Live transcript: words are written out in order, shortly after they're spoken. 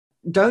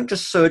don't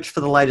just search for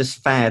the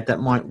latest fad that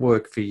might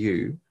work for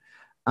you.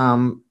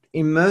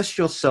 Immerse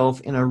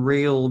yourself in a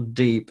real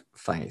deep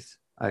faith,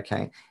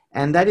 okay?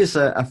 And that is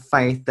a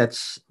faith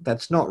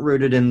that's not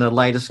rooted in the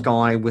latest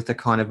guy with a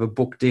kind of a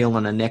book deal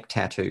and a neck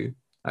tattoo,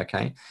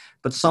 okay?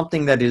 But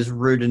something that is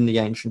rooted in the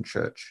ancient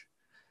church.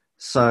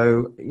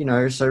 So,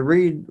 so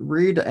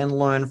read and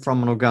learn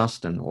from an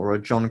Augustine or a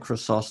John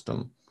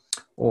Chrysostom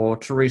or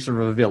Teresa of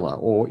Avila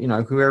or,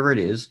 whoever it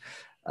is.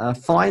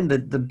 Find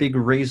the big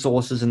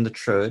resources in the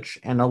church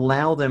and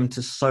allow them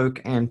to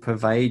soak and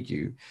pervade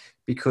you,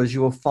 because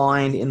you will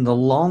find in the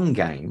long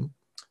game,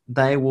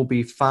 they will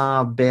be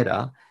far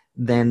better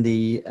than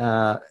the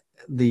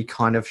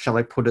kind of, shall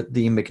I put it,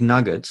 the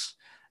McNuggets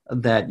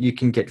that you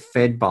can get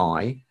fed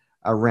by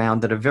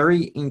around that are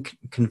very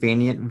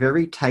inconvenient,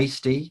 very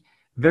tasty,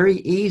 very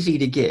easy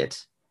to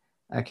get.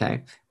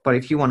 Okay. But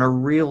if you want a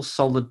real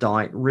solid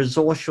diet,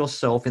 resource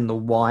yourself in the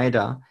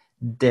wider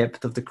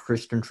depth of the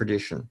Christian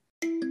tradition.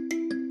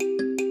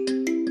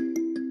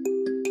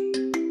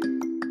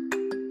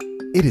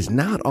 It is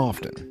not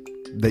often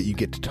that you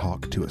get to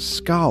talk to a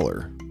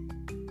scholar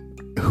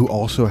who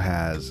also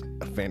has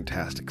a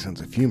fantastic sense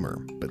of humor,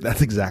 but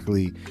that's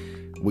exactly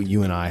what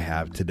you and I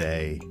have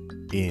today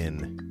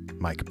in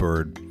Mike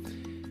Bird.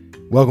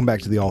 Welcome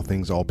back to the All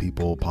Things, All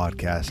People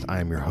podcast.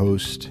 I am your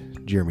host,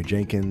 Jeremy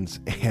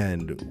Jenkins,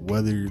 and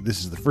whether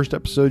this is the first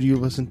episode you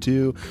listen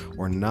to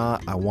or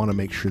not, I want to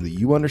make sure that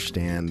you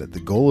understand that the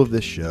goal of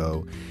this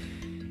show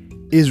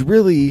is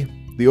really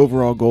the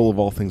overall goal of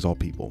All Things, All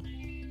People,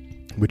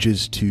 which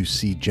is to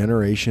see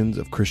generations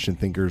of Christian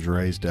thinkers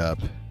raised up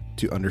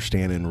to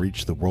understand and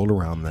reach the world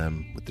around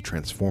them with the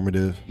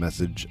transformative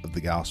message of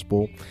the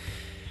gospel.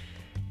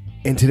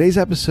 And today's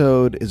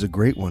episode is a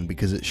great one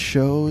because it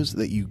shows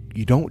that you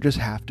don't just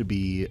have to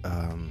be,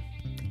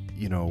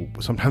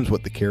 sometimes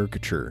what the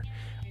caricature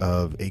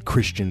of a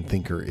Christian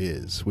thinker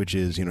is, which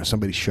is,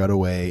 somebody shut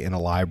away in a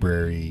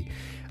library,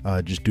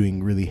 just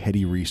doing really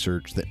heady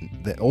research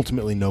that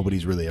ultimately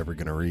nobody's really ever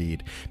going to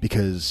read.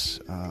 Because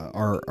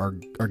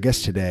our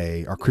guest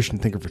today, our Christian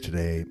thinker for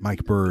today,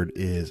 Mike Bird,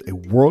 is a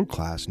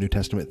world-class New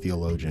Testament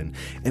theologian,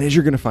 and as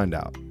you're going to find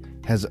out,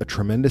 has a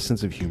tremendous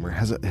sense of humor,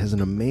 has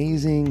an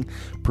amazing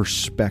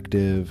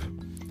perspective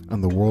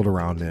on the world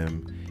around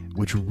him,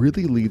 which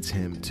really leads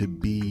him to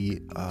be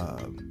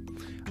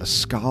a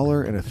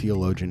scholar and a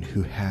theologian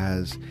who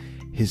has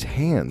his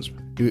hands,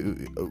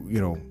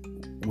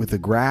 with a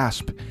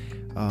grasp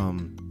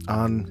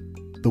on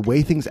the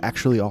way things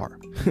actually are.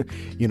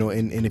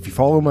 And if you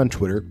follow him on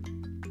Twitter,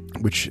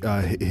 which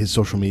his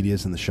social media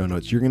is in the show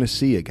notes, you're going to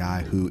see a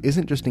guy who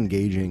isn't just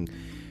engaging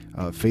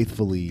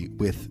faithfully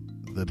with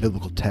the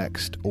biblical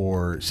text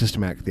or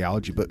systematic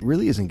theology, but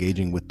really is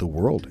engaging with the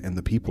world and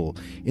the people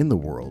in the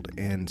world.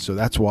 And so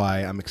that's why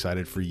I'm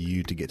excited for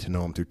you to get to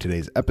know him through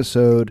today's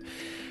episode.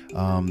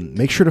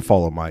 Make sure to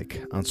follow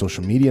Mike on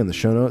social media in the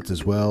show notes,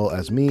 as well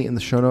as me in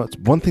the show notes.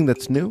 One thing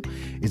that's new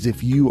is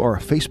if you are a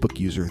Facebook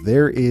user,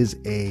 there is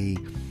a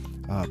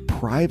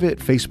private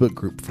Facebook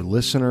group for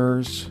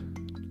listeners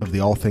of the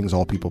All Things,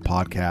 All People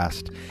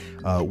podcast,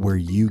 where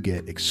you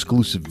get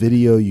exclusive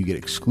video, you get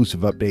exclusive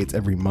updates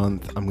every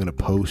month. I'm going to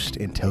post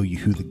and tell you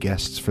who the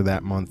guests for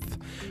that month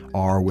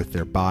are with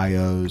their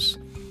bios,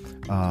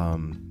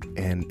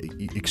 and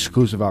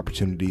exclusive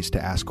opportunities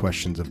to ask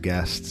questions of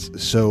guests.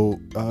 So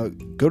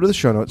go to the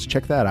show notes,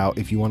 check that out.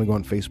 If you want to go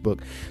on Facebook,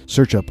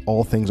 search up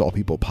All Things, All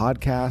People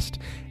podcast,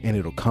 and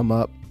it'll come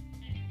up.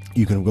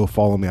 You can go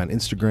follow me on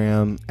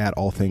Instagram at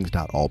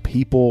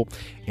allthings.allpeople,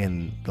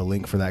 and the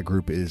link for that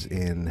group is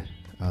in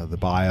the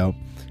bio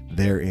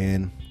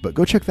therein. But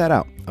go check that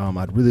out.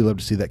 I'd really love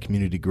to see that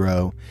community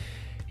grow,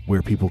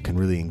 where people can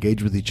really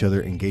engage with each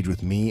other, engage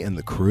with me and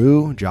the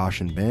crew,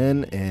 Josh and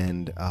Ben,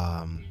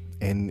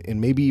 and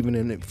maybe even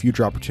in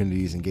future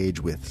opportunities engage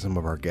with some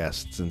of our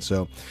guests. And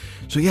so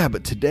yeah,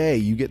 but today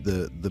you get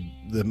the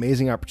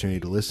amazing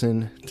opportunity to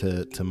listen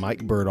to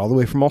Mike Bird all the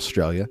way from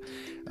Australia,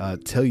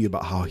 tell you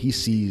about how he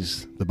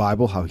sees the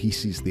Bible, how he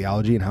sees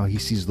theology, and how he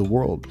sees the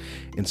world.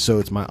 And so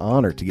it's my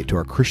honor to get to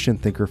our Christian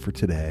thinker for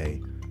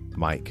today,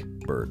 Mike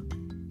Bird.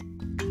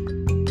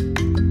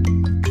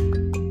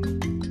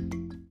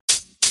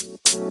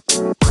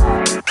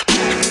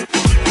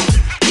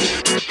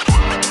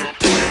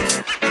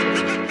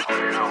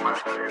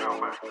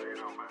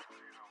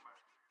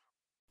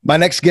 My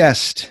next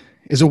guest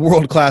is a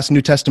world-class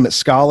New Testament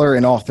scholar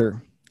and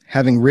author,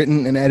 having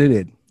written and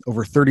edited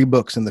over 30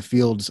 books in the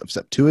fields of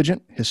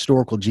Septuagint,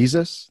 historical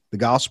Jesus, the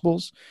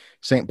Gospels,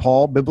 St.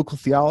 Paul, biblical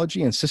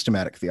theology, and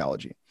systematic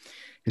theology.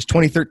 His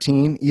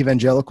 2013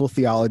 Evangelical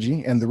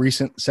Theology and the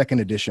recent second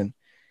edition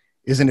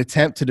is an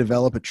attempt to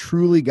develop a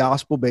truly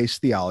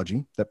gospel-based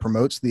theology that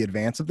promotes the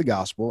advance of the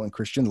gospel in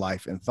Christian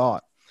life and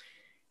thought.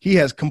 He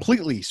has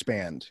completely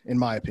spanned, in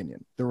my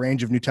opinion, the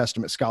range of New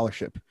Testament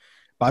scholarship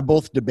by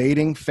both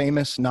debating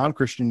famous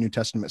non-Christian New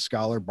Testament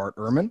scholar Bart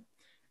Ehrman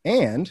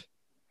and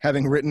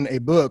having written a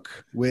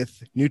book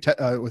with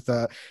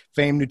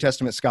famed New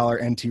Testament scholar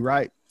N.T.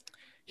 Wright.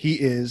 He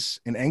is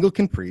an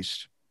Anglican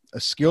priest, a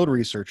skilled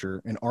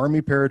researcher, an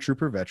Army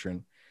paratrooper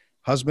veteran,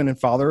 husband and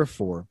father of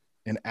 4,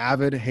 an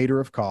avid hater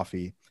of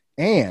coffee,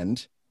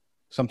 and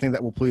something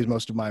that will please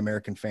most of my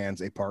American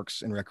fans, a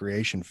Parks and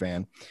Recreation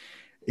fan.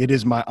 It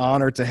is my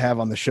honor to have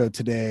on the show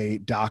today,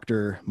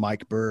 Dr.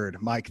 Mike Bird.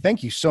 Mike,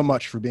 thank you so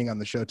much for being on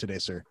the show today,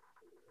 sir.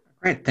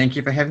 Great. Thank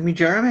you for having me,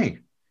 Jeremy.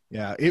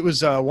 Yeah, it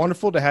was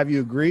wonderful to have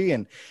you agree.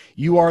 And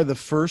you are the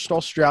first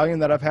Australian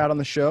that I've had on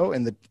the show.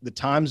 And the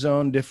time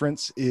zone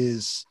difference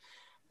is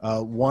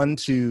one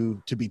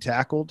to be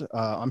tackled.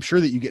 I'm sure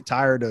that you get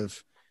tired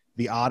of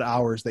the odd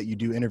hours that you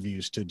do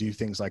interviews to do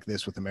things like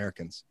this with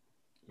Americans.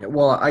 Yeah,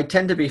 well, I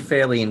tend to be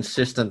fairly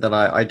insistent that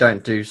I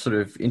don't do sort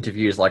of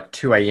interviews like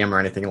 2 a.m. or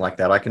anything like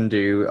that. I can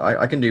do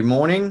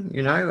morning,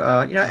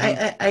 9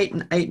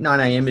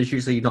 a.m. is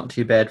usually not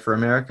too bad for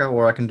America,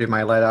 or I can do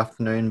my late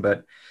afternoon.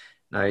 But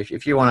no,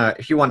 if you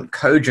want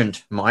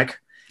cogent, Mike,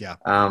 yeah,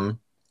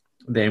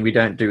 then we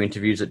don't do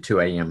interviews at 2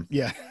 a.m.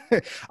 Yeah,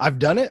 I've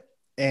done it,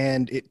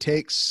 and it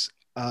takes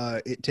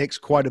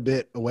quite a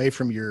bit away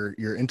from your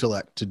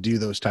intellect to do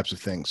those types of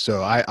things.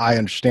 So I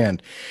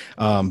understand.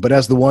 But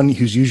as the one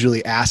who's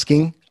usually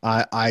asking,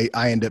 I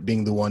end up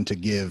being the one to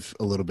give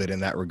a little bit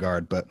in that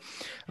regard. But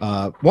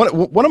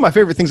one of my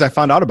favorite things I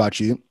found out about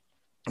you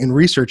in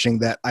researching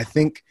that, I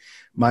think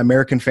my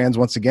American fans,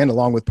 once again,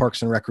 along with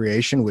Parks and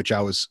Recreation, which I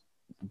was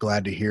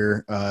glad to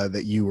hear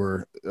that you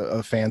were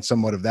a fan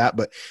somewhat of that,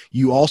 but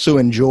you also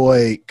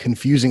enjoy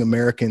confusing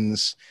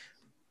Americans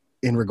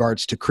in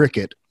regards to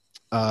cricket,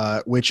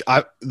 which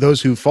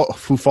those who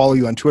follow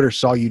you on Twitter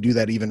saw you do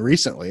that even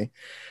recently.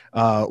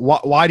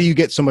 Why do you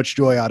get so much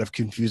joy out of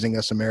confusing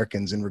us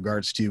Americans in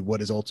regards to what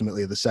is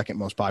ultimately the second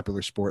most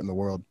popular sport in the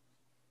world?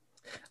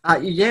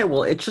 Yeah,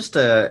 well, it's just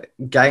a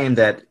game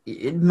that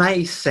it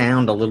may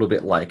sound a little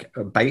bit like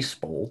a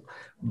baseball,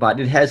 but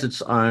it has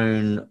its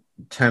own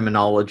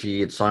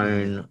terminology, its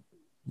own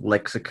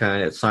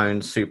lexicon, its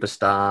own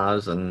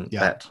superstars and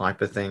that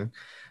type of thing.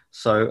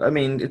 So, I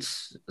mean,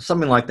 it's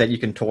something like that you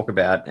can talk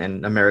about,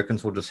 and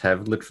Americans will just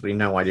have literally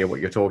no idea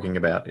what you're talking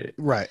about.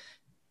 Right.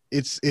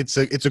 It's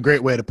a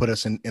great way to put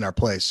us in our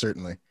place,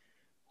 certainly.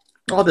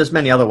 Oh, there's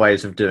many other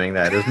ways of doing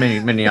that. There's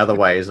many other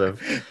ways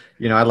of,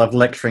 I love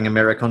lecturing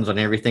Americans on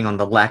everything, on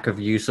the lack of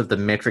use of the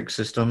metric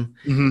system,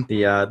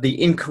 the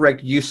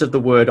incorrect use of the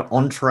word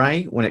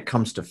entree when it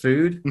comes to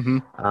food.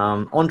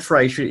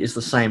 Entree is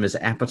the same as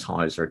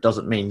appetizer. It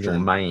doesn't mean your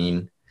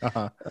main.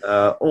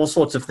 All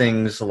sorts of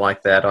things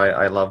like that.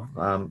 I love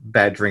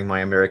badgering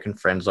my American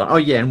friends on. Oh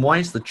yeah, and why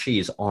is the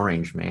cheese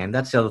orange, man?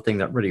 That's the other thing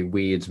that really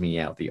weirds me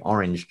out. The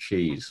orange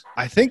cheese.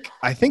 I think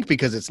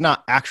because it's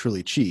not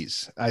actually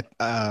cheese.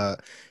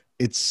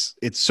 It's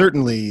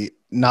certainly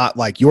not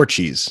like your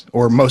cheese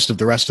or most of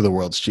the rest of the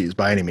world's cheese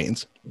by any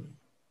means.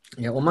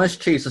 Yeah, well,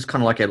 most cheese is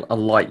kind of like a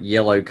light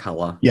yellow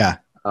color. Yeah.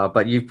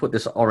 But you put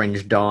this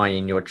orange dye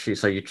in your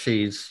cheese, so your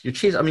cheese.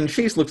 I mean,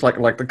 cheese looks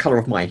like the color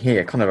of my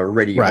hair, kind of a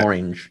reddy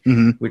orange,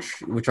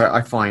 which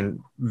I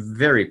find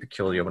very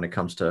peculiar when it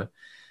comes to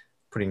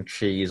putting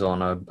cheese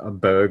on a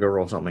burger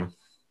or something.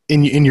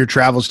 In your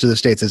travels to the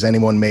States, has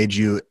anyone made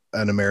you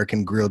an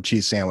American grilled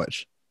cheese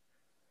sandwich?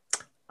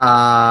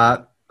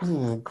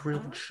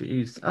 Grilled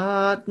cheese.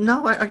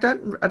 No, I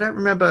don't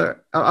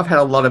remember. I've had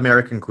a lot of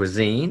American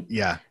cuisine.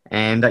 Yeah.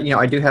 And,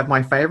 I do have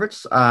my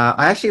favorites.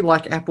 I actually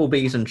like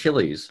Applebee's and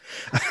Chili's.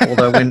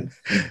 Although when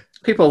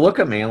people look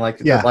at me like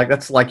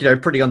that's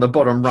pretty on the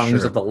bottom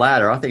rungs of the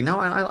ladder, I think, no,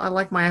 I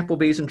like my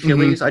Applebee's and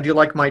Chili's. I do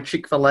like my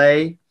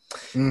Chick-fil-A.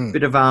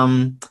 Bit of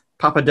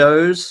Papa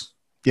Do's.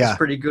 Yeah. It's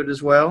pretty good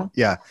as well.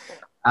 Yeah.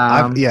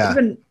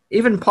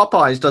 Even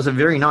Popeyes does a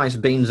very nice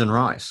beans and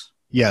rice.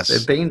 Yes. Their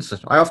beans.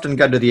 I often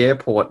go to the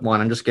airport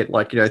one and just get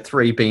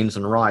 3 beans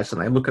and rice,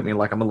 and they look at me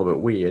like I'm a little bit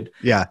weird.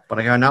 Yeah. But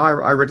I go, no,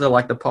 I really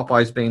like the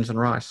Popeyes beans and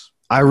rice.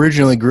 I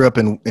originally grew up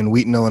in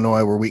Wheaton,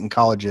 Illinois, where Wheaton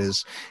College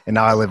is, and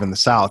now I live in the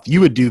South.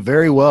 You would do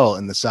very well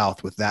in the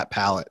South with that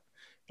palette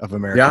of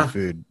American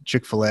food.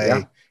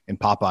 Chick-fil-A and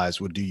Popeyes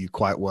would do you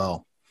quite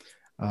well.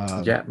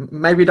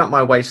 Maybe not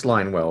my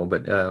waistline well,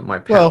 but my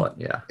palate,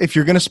 If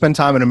you're going to spend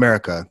time in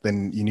America,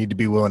 then you need to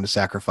be willing to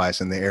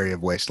sacrifice in the area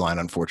of waistline,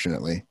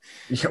 unfortunately.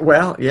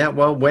 Well,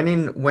 when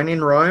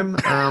in Rome,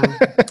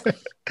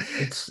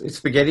 it's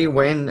spaghetti.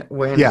 When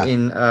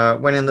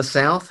in the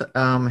South,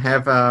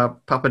 have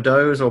Papa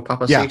Do's or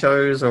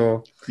Papacitos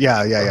or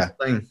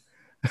thing.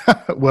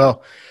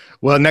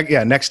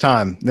 Next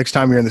time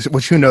you're in this,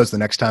 which who knows, the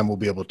next time we'll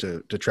be able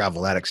to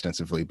travel that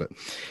extensively,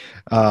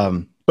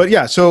 but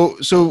yeah,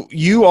 so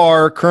you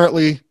are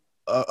currently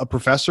a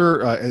professor,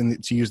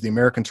 and to use the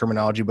American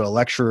terminology, but a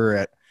lecturer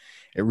at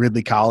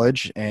Ridley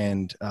College,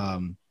 and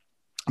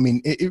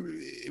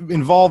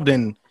involved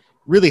in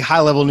really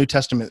high-level New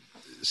Testament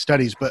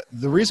studies. But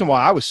the reason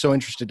why I was so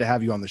interested to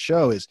have you on the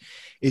show is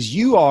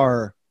you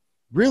are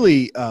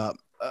really a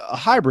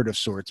hybrid of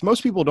sorts.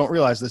 Most people don't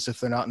realize this if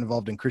they're not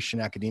involved in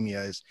Christian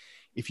academia. Is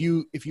if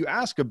you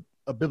ask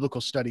a biblical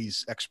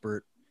studies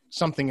expert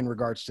something in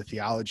regards to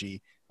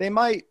theology, they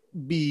might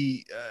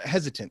be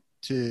hesitant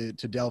to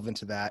delve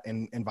into that,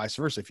 and vice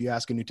versa. If you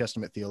ask a New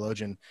Testament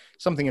theologian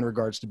something in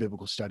regards to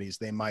biblical studies,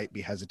 they might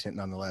be hesitant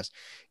nonetheless.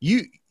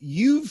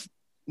 You've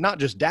not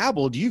just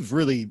dabbled, you've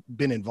really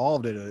been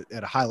involved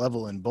at a high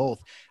level in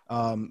both.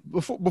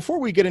 Before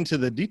we get into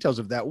the details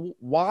of that,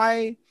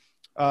 why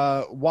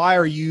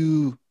are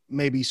you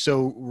maybe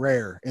so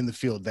rare in the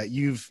field that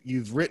you've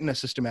written a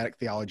systematic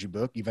theology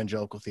book,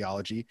 Evangelical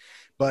Theology,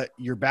 but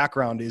your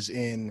background is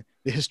in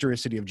the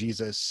historicity of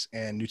Jesus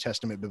and New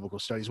Testament biblical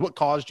studies? What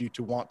caused you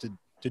to want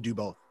to do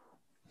both?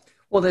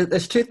 Well,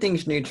 there's two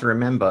things you need to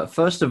remember.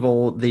 First of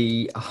all,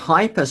 the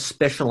hyper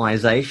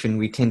specialization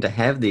we tend to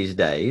have these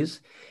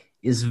days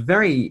is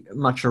very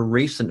much a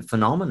recent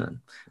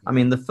phenomenon. I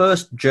mean, the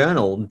first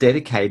journal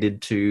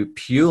dedicated to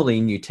purely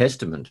New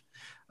Testament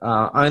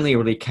only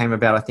really came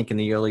about, I think, in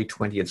the early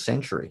 20th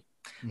century.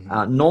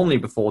 Normally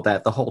before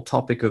that, the whole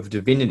topic of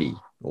divinity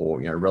or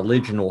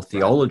religion or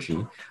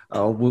theology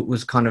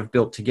was kind of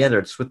built together.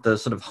 It's with the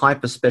sort of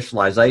hyper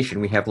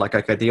specialization. We have like,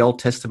 okay, the Old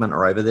Testament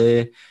are over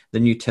there, the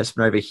New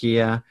Testament over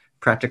here,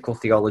 practical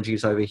theology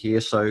is over here.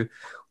 So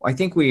I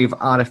think we've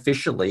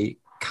artificially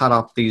cut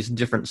up these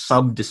different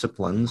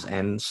sub-disciplines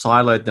and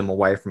siloed them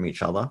away from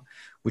each other,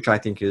 which I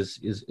think is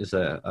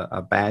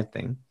a bad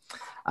thing.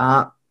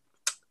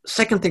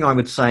 Second thing I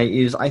would say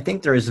is I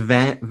think there is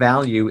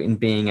value in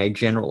being a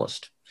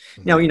generalist.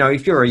 Now,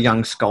 if you're a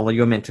young scholar,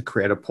 you're meant to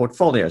create a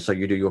portfolio. So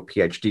you do your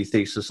PhD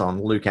thesis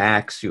on Luke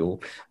Acts.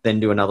 You'll then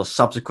do another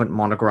subsequent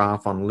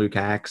monograph on Luke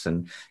Acts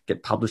and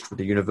get published with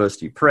the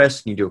university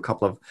press. And you do a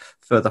couple of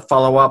further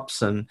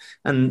follow-ups and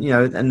then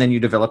you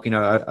develop,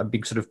 a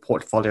big sort of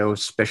portfolio of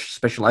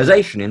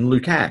specialization in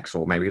Luke Acts,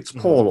 or maybe it's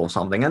Paul or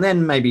something. And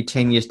then maybe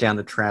 10 years down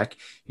the track,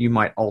 you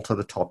might alter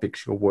the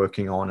topics you're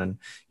working on and,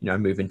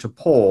 move into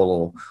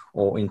Paul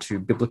or into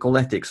biblical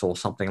ethics or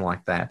something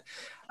like that.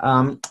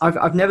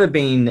 I've never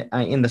been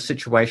in the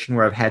situation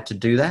where I've had to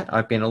do that.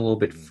 I've been a little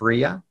bit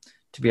freer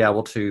to be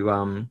able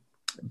to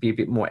be a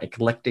bit more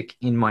eclectic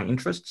in my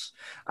interests.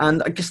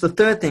 And I guess the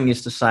third thing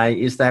is to say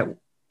is that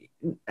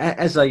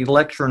as a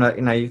lecturer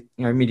in a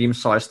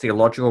medium-sized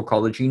theological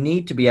college, you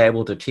need to be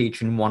able to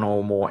teach in one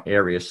or more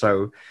areas.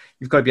 So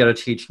you've got to be able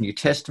to teach New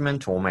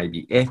Testament or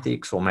maybe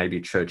ethics or maybe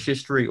church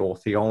history or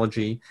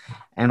theology.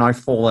 And I've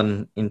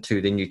fallen into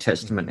the New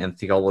Testament and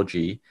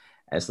theology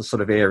as the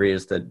sort of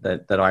areas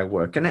that I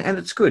work. And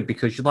it's good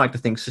because you'd like to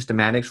think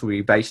systematics will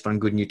be based on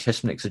good New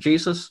Testament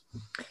exegesis.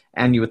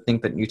 And you would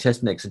think that New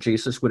Testament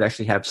exegesis would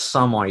actually have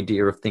some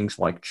idea of things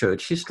like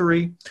church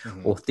history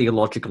or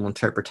theological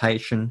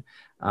interpretation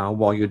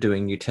while you're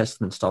doing New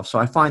Testament stuff. So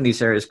I find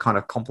these areas kind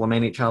of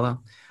complement each other.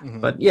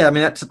 But yeah, I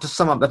mean, to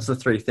sum up, that's the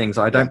three things.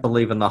 I don't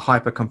believe in the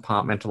hyper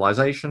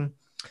compartmentalization.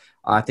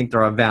 I think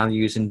there are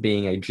values in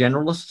being a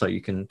generalist, so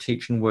you can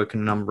teach and work in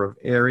a number of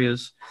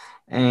areas.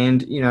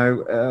 And,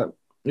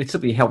 it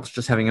simply helps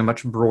just having a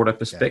much broader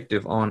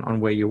perspective on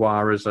where you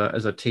are as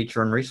a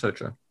teacher and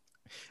researcher.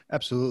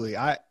 Absolutely.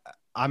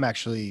 I'm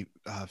actually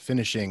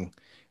finishing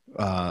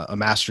a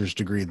master's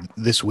degree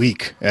this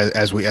week,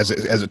 as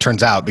it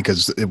turns out,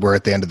 because we're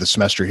at the end of the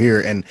semester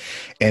here,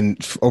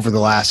 and over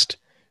the last,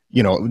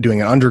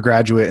 doing an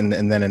undergraduate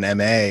and then an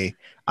MA,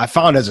 I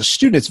found as a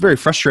student it's very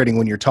frustrating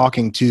when you're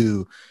talking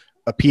to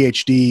a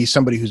PhD,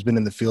 somebody who's been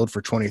in the field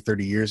for 20,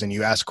 30 years, and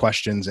you ask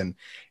questions and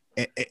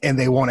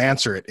they won't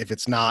answer it if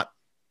it's not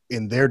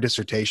in their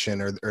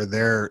dissertation or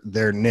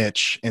their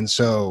niche. And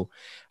so,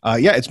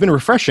 it's been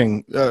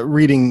refreshing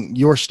reading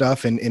your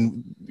stuff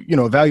and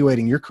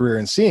evaluating your career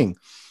and seeing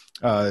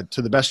to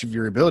the best of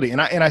your ability.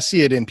 And I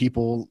see it in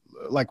people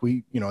like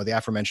the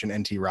aforementioned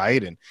N.T.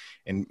 Wright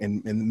and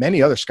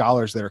many other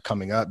scholars that are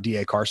coming up,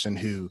 D.A. Carson,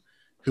 who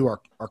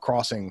are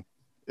crossing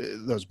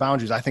those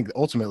boundaries. I think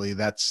ultimately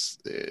that's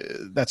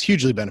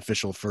hugely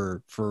beneficial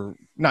for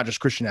not just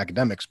Christian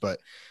academics, but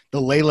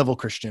the lay level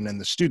Christian and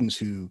the students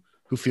who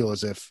feel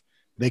as if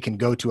they can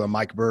go to a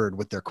Mike Bird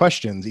with their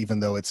questions, even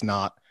though it's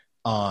not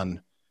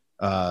on,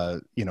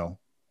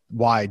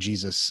 why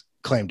Jesus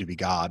claimed to be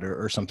God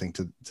or something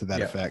to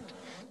that effect.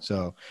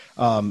 So,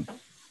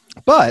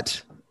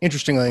 but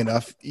interestingly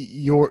enough,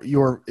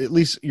 your at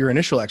least your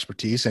initial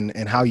expertise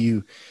and how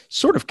you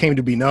sort of came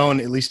to be known,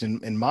 at least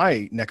in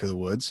my neck of the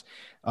woods,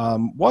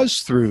 was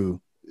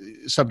through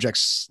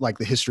subjects like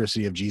the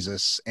historicity of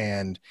Jesus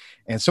and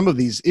some of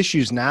these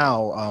issues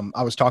now.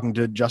 I was talking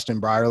to Justin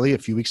Brierley a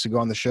few weeks ago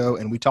on the show,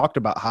 and we talked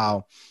about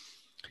how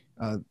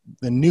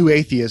the new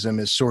atheism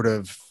is sort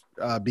of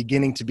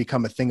beginning to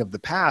become a thing of the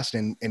past,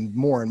 and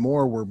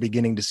more we're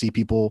beginning to see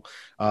people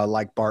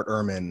like Bart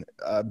Ehrman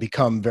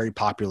become very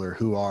popular,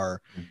 who are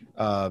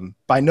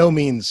by no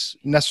means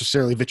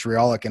necessarily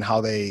vitriolic in how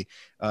they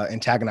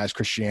antagonize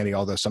Christianity,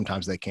 although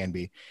sometimes they can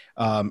be.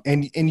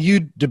 And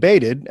you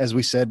debated, as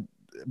we said,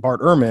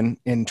 Bart Ehrman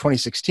in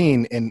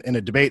 2016 in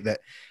a debate that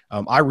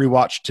I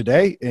rewatched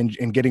today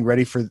in getting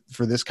ready for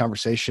this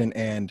conversation,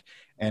 and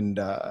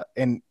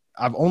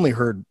I've only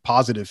heard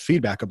positive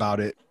feedback about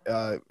it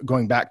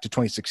going back to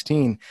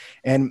 2016.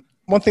 And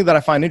one thing that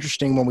I find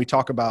interesting when we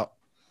talk about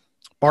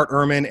Bart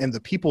Ehrman and the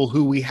people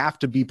who we have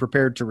to be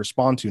prepared to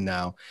respond to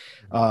now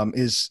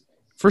is,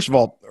 first of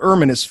all,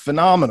 Ehrman is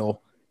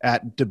phenomenal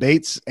at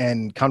debates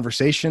and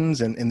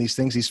conversations and these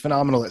things. He's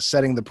phenomenal at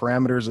setting the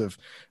parameters of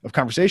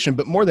conversation.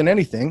 But more than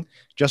anything,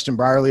 Justin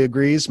Brierley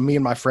agrees. Me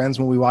and my friends,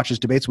 when we watch his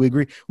debates, we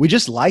agree. We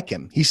just like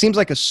him. He seems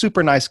like a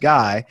super nice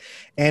guy,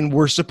 and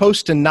we're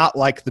supposed to not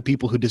like the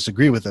people who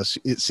disagree with us,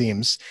 it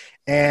seems.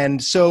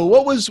 And so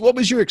what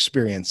was your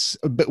experience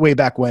way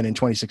back when in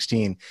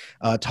 2016,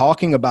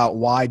 talking about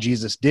why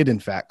Jesus did in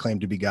fact claim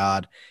to be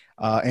God?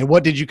 And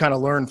what did you kind of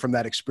learn from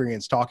that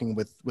experience talking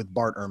with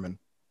Bart Ehrman?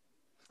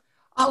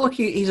 Oh, look,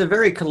 he's a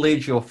very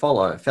collegial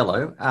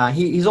fellow.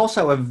 He's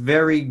also a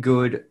very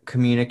good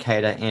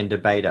communicator and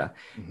debater.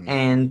 Mm-hmm.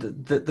 And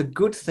the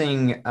good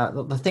thing,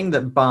 the thing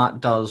that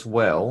Bart does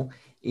well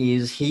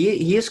is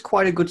he is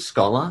quite a good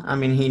scholar. I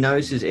mean, he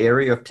knows his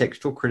area of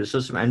textual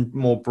criticism and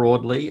more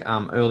broadly,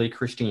 early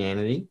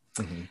Christianity.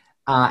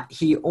 Mm-hmm.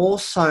 He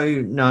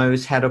also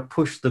knows how to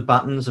push the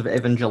buttons of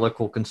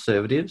evangelical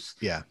conservatives.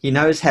 Yeah. He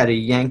knows how to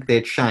yank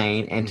their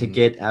chain and to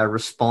get a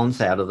response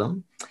out of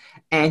them.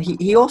 And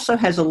he also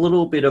has a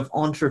little bit of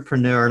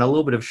entrepreneur and a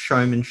little bit of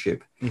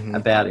showmanship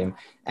about him.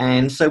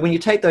 And so when you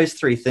take those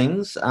three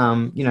things,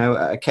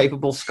 a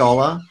capable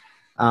scholar,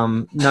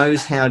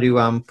 knows how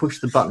to push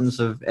the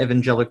buttons of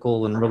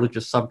evangelical and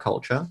religious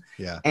subculture,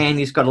 and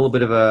he's got a little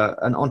bit of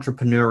an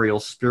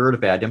entrepreneurial spirit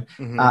about him,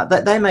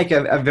 that they make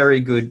a very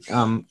good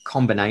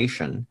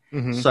combination.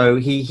 So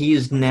he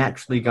is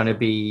naturally going to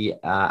be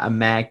a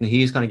magnet.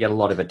 He's going to get a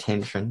lot of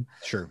attention.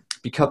 Sure.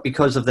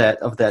 Because of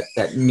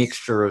that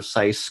mixture of,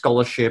 say,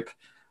 scholarship,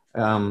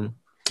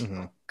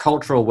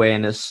 cultural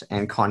awareness,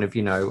 and kind of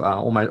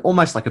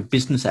almost like a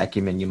business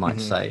acumen, you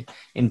might say,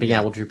 in being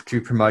able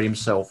to promote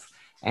himself,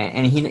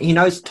 and he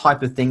knows the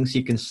type of things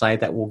he can say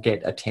that will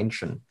get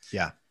attention.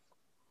 Yeah.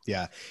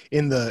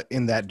 In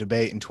that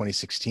debate in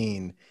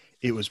 2016,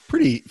 it was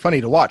pretty funny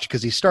to watch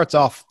because he starts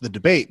off the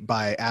debate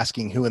by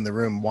asking who in the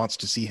room wants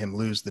to see him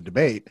lose the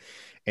debate.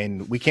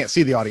 And we can't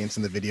see the audience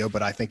in the video,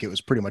 but I think it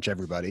was pretty much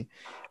everybody.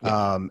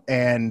 Yeah.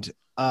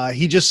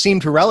 He just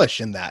seemed to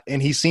relish in that.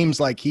 And he seems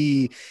like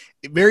he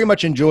very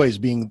much enjoys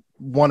being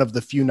one of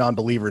the few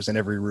non-believers in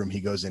every room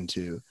he goes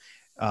into.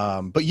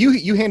 But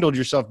you handled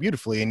yourself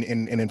beautifully. And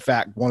in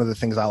fact, one of the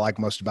things I like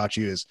most about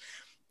you is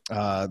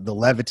the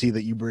levity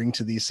that you bring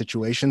to these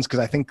situations. Because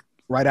I think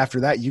right after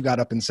that, you got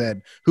up and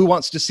said, "Who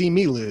wants to see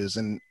me lose?"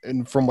 And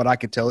from what I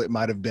could tell, it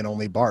might have been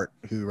only Bart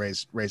who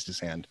raised his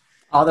hand.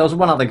 Oh, there was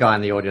one other guy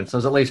in the audience. There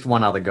was at least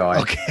one other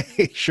guy.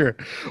 Okay, sure.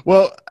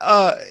 Well,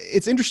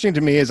 it's interesting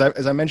to me, as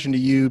I mentioned to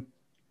you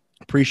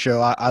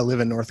pre-show, I live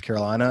in North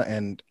Carolina,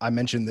 and I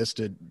mentioned this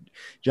to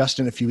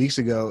Justin a few weeks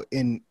ago.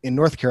 In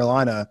North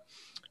Carolina,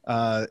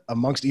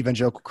 amongst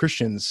evangelical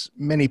Christians,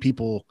 many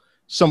people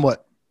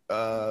somewhat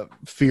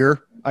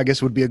fear, I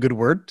guess would be a good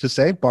word to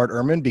say, Bart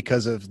Ehrman,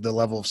 because of the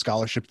level of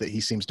scholarship that he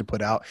seems to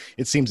put out.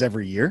 It seems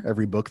every year,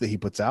 every book that he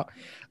puts out.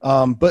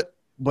 But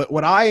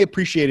what I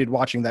appreciated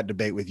watching that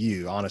debate with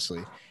you,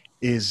 honestly,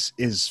 is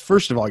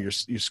first of all your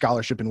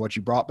scholarship and what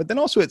you brought, but then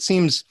also it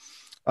seems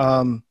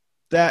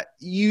that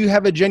you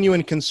have a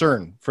genuine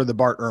concern for the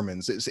Bart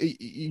Ehrmans.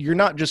 You're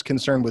not just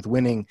concerned with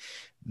winning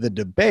the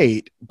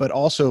debate, but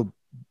also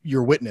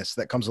your witness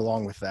that comes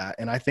along with that.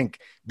 And I think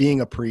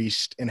being a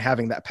priest and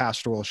having that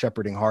pastoral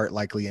shepherding heart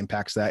likely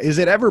impacts that. Is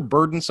it ever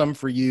burdensome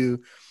for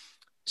you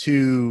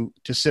to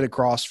sit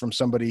across from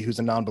somebody who's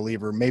a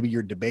non-believer? Maybe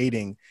you're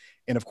debating,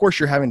 and of course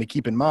you're having to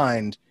keep in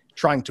mind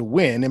trying to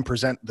win and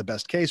present the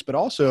best case, but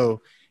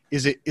also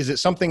is it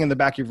something in the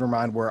back of your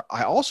mind where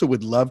I also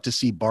would love to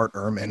see Bart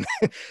Ehrman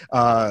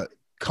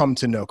come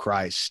to know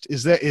Christ?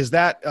 Is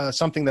that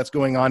something that's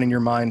going on in your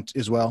mind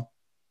as well?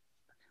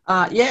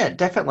 Yeah,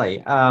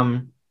 definitely.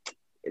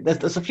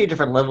 There's a few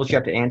different levels you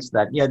have to answer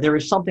that. Yeah, there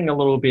is something a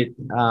little bit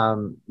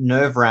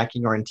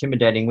nerve-wracking or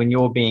intimidating when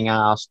you're being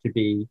asked to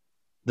be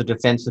the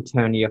defense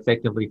attorney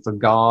effectively for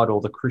God or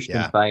the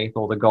Christian faith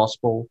or the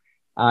gospel.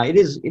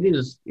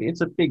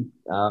 It's a big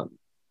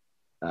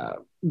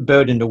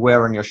burden to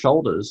wear on your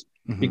shoulders,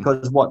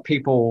 because what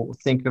people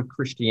think of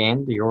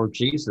Christianity or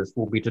Jesus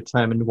will be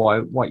determined by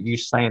what you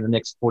say in the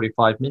next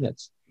 45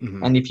 minutes.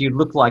 And if you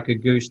look like a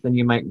goose, then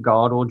you make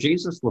God or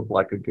Jesus look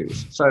like a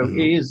goose. So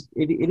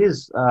it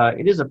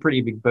is a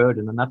pretty big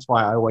burden, and that's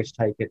why I always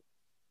take it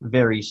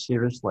very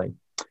seriously.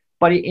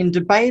 But in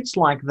debates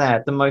like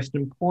that, the most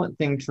important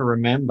thing to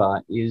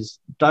remember is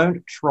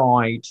don't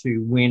try to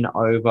win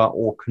over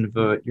or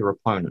convert your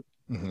opponent.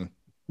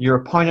 Your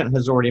opponent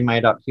has already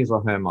made up his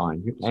or her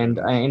mind. And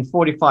in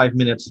 45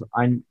 minutes,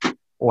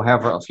 or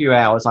however, a few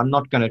hours, I'm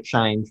not going to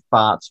change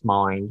Bart's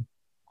mind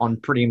on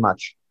pretty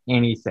much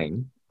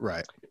anything.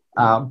 Right.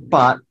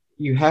 But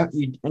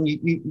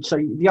so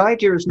the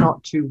idea is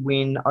not to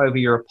win over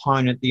your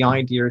opponent. The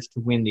idea is to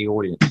win the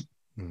audience.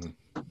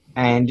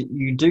 And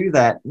you do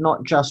that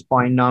not just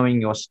by knowing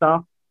your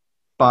stuff,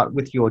 but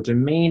with your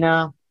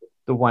demeanor,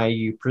 the way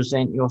you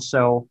present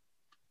yourself,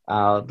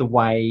 the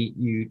way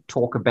you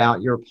talk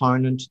about your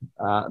opponent,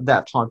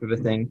 that type of a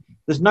thing.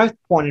 There's no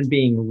point in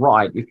being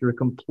right if you're a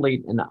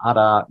complete and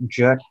utter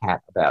jerk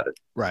hat about it.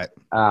 Right.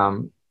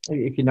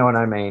 If you know what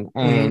I mean.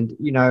 And,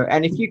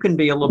 and if you can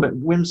be a little bit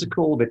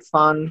whimsical, a bit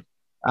fun,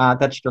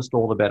 that's just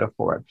all the better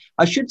for it.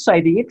 I should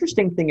say the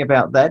interesting thing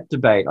about that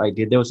debate I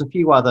did, there was a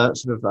few other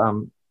sort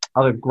of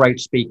other great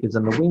speakers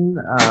in the win,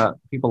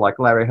 people like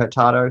Larry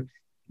Hurtado,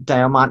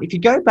 Dale Martin. If you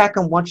go back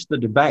and watch the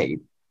debate,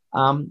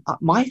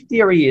 my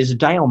theory is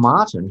Dale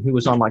Martin, who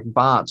was on like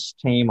Bart's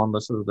team on the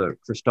sort of the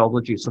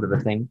Christology sort of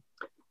a thing,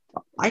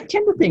 I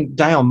tend to think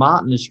Dale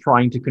Martin is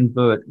trying to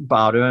convert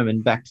Bart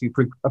Ehrman back to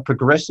a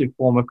progressive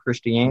form of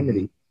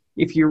Christianity.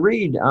 If you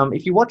read,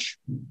 if you watch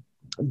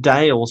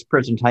Dale's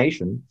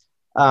presentation,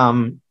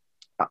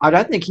 I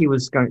don't think he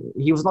was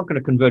not going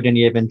to convert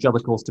any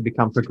evangelicals to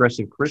become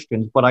progressive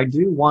Christians, but I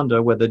do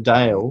wonder whether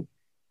Dale,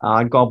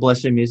 God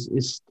bless him,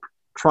 is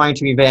trying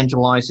to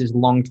evangelize his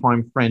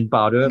longtime friend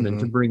Bart Ehrman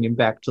to bring him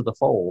back to the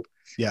fold.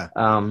 Yeah.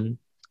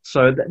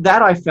 So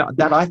that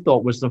I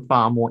thought was the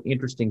far more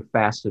interesting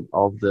facet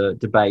of the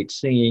debate,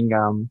 seeing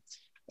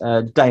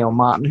Dale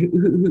Martin,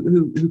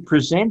 who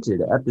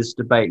presented at this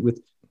debate with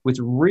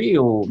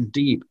real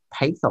deep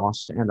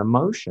pathos and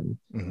emotion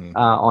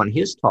on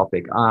his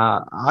topic.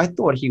 I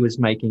thought he was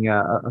making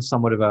a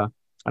somewhat of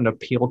an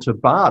appeal to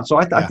Bart. So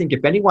I think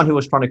if anyone who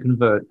was trying to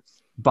convert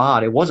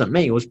Bart, it wasn't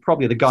me. It was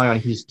probably the guy on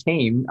his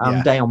team,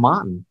 Dale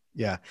Martin.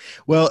 Yeah.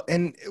 Well,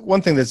 and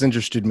one thing that's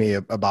interested me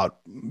about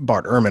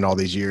Bart Ehrman all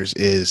these years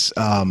is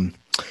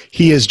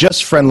he is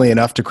just friendly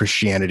enough to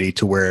Christianity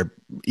to where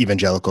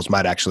evangelicals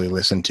might actually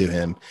listen to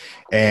him.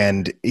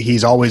 And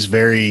he's always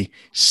very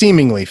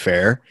seemingly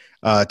fair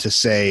to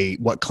say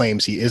what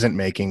claims he isn't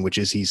making, which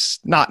is he's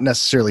not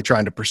necessarily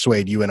trying to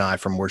persuade you and I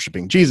from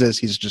worshiping Jesus.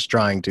 He's just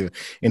trying to,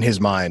 in his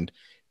mind,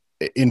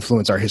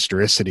 influence our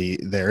historicity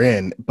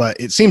therein. But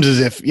it seems as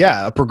if,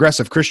 a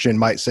progressive Christian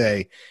might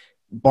say,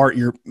 Bart,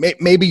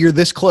 maybe you're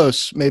this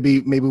close. Maybe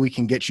we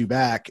can get you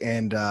back.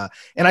 And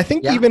I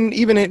think even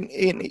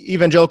in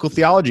evangelical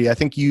theology, I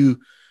think you,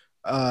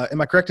 am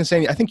I correct in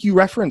saying, I think you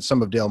reference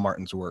some of Dale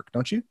Martin's work,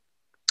 don't you?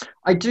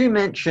 I do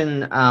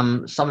mention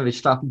some of his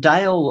stuff.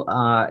 Dale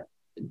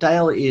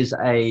is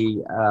a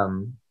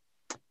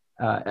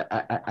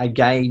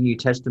gay New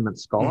Testament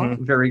scholar,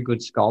 very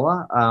good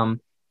scholar.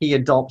 He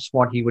adopts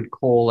what he would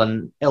call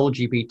an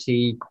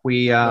LGBT,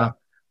 queer,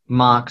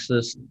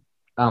 Marxist,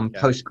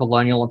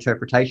 post-colonial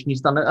interpretation.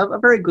 He's done a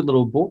very good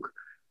little book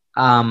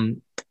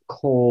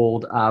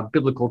called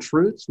Biblical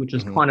Truths, which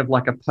is kind of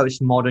like a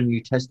postmodern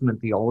New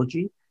Testament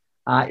theology.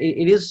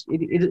 It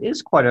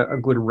is quite a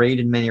good read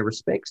in many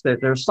respects. There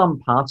are some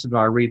parts of it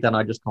I read that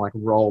I just kind of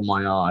like roll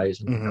my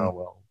eyes and go,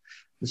 well,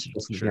 this is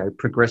just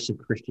progressive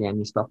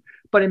Christianity stuff.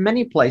 But in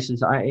many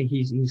places,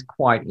 he's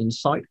quite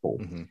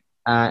insightful,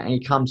 and he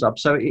comes up.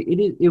 So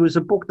it was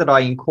a book that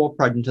I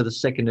incorporated into the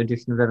second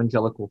edition of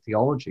Evangelical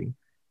Theology,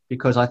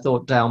 because I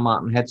thought Dale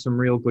Martin had some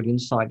real good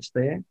insights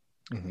there.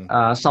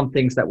 Some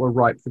things that were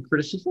ripe for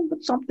criticism,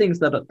 but some things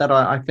that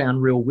I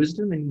found real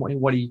wisdom in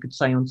what he could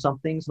say on some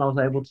things, and I was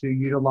able to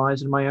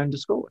utilize in my own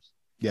discourse.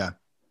 Yeah.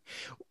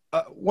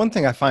 One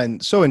thing I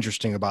find so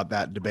interesting about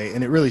that debate,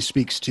 and it really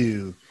speaks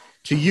to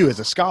you as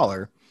a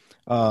scholar,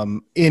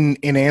 in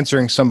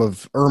answering some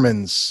of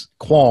Ehrman's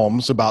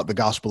qualms about the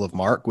Gospel of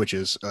Mark, which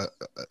is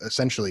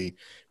essentially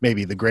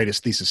maybe the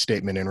greatest thesis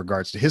statement in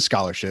regards to his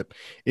scholarship,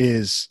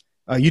 is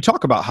you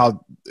talk about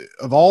how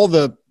of all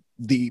the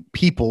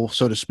people,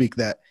 so to speak,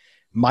 that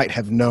might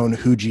have known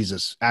who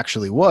Jesus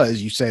actually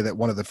was, you say that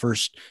one of the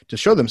first to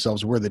show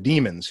themselves were the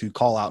demons, who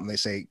call out and they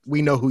say,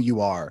 we know who you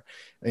are,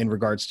 in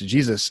regards to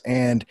Jesus.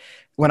 And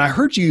when I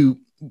heard you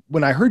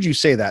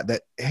say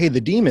that, hey, the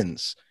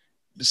demons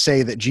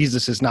say that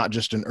Jesus is not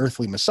just an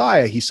earthly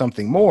Messiah, he's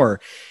something more,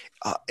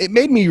 it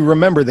made me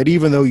remember that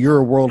even though you're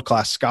a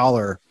world-class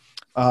scholar,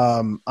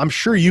 I'm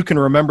sure you can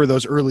remember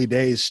those early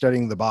days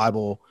studying the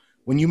Bible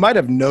when you might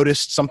have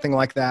noticed something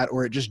like that,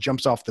 or it just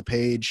jumps off the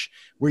page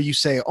where you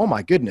say, oh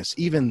my goodness,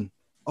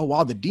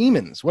 wow, the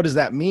demons, what does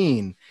that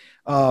mean?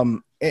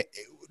 Do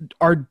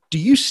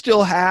you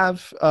still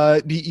have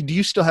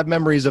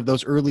memories of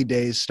those early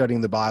days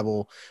studying the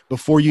Bible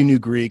before you knew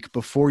Greek,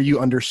 before you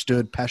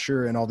understood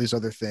Pesher and all these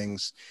other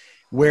things,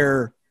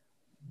 where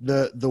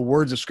the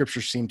words of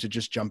Scripture seem to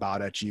just jump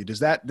out at you? Does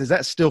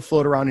that still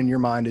float around in your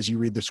mind as you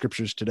read the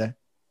Scriptures today?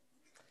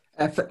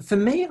 For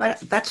me,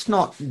 that's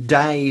not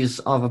days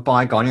of a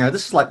bygone.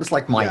 This is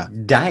like my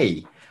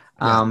day.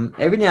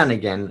 Every now and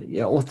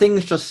again, or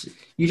things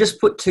you just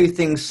put two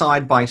things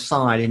side by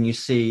side and you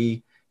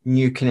see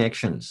new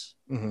connections.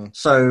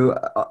 So,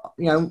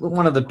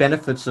 one of the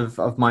benefits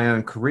of my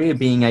own career,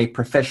 being a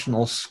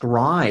professional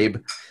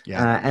scribe,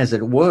 as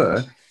it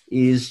were,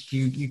 is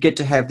you get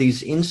to have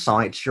these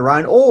insights your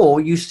own,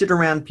 or you sit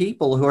around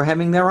people who are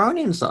having their own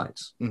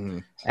insights,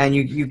 and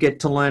you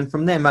get to learn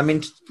from them. I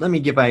mean, let me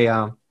give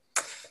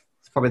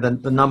probably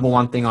the number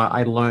one thing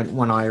I learned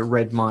when I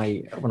wrote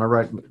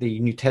the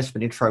New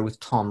Testament intro with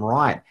Tom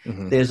Wright.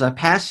 There's a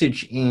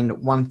passage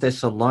in 1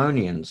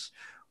 Thessalonians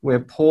where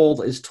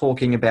Paul is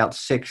talking about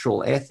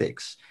sexual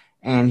ethics,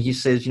 and he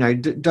says,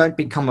 don't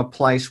become a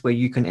place where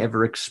you can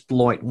ever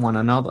exploit one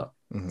another.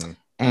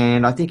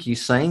 And I think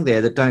he's saying there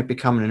that don't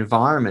become an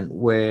environment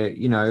where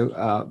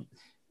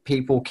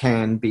people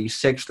can be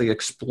sexually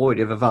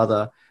exploitive of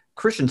other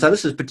Christians, so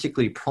this is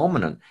particularly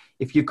prominent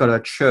if you've got a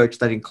church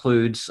that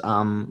includes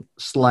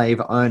slave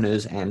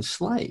owners and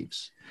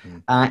slaves.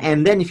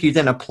 And then if you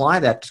then apply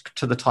that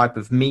to the type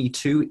of Me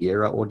Too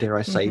era, or dare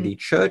I say the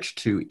Church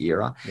Too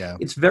era,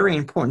 it's very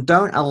important.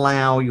 Don't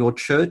allow your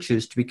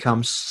churches to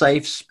become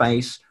safe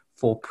space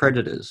for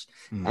predators.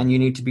 And you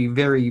need to be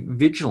very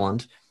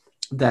vigilant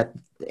that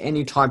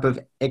any type of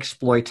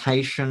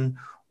exploitation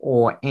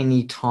or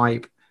any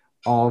type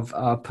of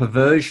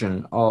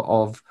perversion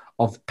of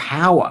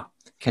power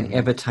can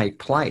ever take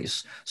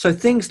place. So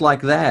things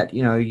like that,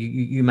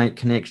 you make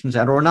connections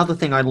out. Or another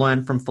thing I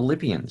learned from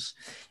Philippians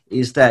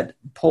is that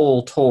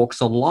Paul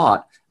talks a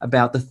lot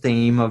about the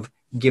theme of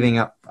giving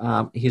up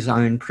his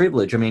own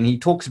privilege. I mean, he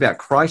talks about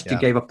Christ who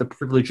gave up the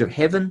privilege of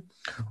heaven.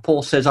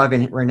 Paul says, I've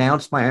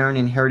renounced my own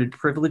inherited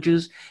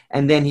privileges.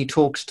 And then he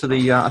talks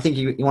to I think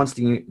he wants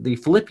the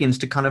Philippians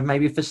to kind of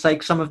maybe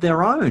forsake some of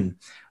their own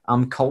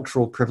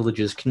cultural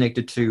privileges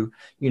connected to,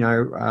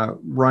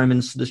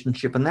 Roman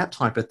citizenship and that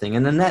type of thing.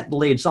 And then that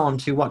leads on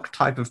to what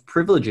type of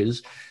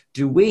privileges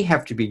do we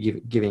have to be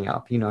giving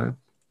up?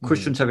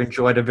 Christians have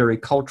enjoyed a very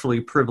culturally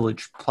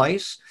privileged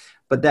place,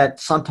 but that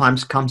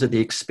sometimes comes at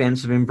the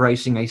expense of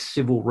embracing a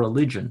civil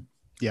religion.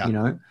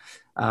 You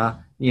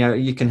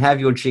can have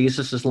your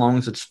Jesus as long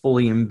as it's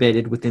fully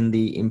embedded within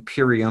the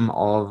imperium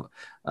of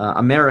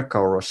America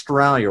or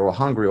Australia or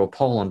Hungary or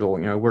Poland or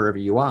wherever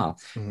you are.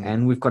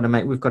 And we've got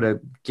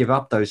to give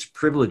up those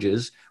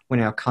privileges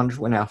when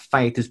our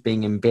faith is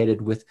being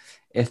embedded with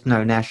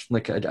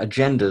ethno-nationalistic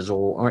agendas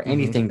or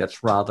anything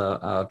that's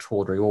rather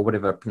tawdry or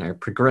whatever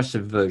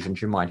progressive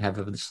versions you might have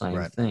of the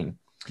same thing.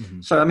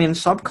 So I mean,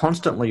 so I'm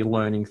constantly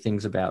learning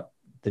things about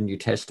the New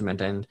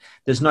Testament, and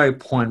there's no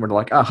point where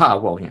like, aha,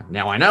 well,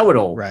 now I know it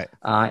all.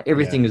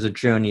 Everything is a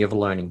journey of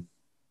learning.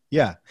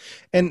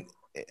 And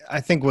I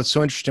think what's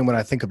so interesting when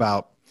I think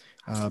about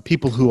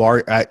people who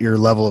are at your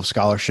level of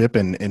scholarship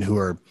and who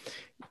are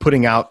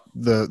putting out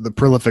the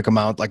prolific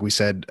amount, like we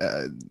said,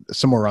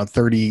 somewhere around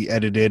 30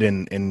 edited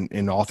and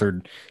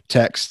authored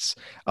texts.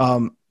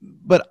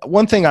 But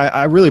one thing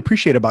I really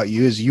appreciate about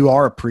you is you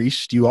are a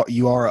priest,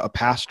 you are a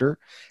pastor,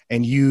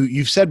 and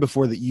you've said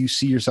before that you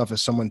see yourself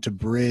as someone to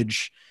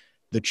bridge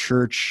the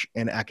church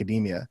and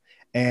academia.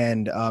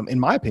 And in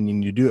my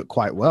opinion, you do it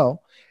quite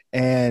well.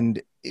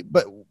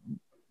 But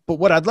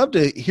what I'd love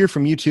to hear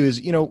from you too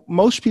is,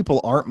 most people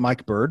aren't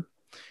Mike Bird.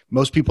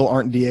 Most people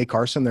aren't D.A.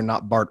 Carson. They're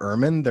not Bart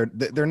Ehrman.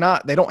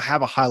 They don't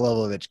have a high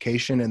level of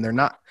education, and they're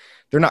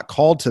not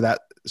called to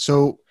that.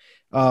 So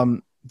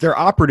their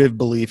operative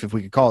belief, if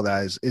we could call it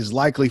that, is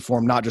likely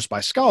formed not just by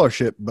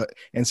scholarship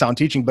and sound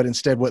teaching, but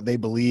instead what they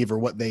believe or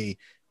what they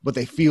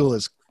feel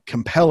is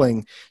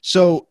compelling.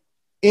 So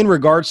in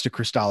regards to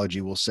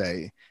Christology, we'll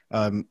say,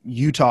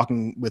 you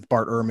talking with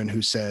Bart Ehrman,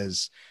 who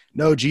says,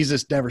 no,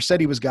 Jesus never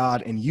said he was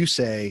God. And you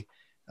say,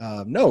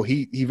 no,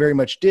 he very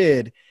much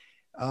did.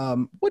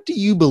 What do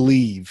you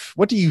believe?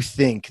 What do you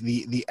think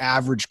the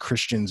average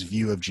Christian's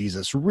view of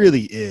Jesus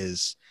really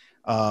is?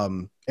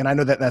 And I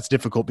know that that's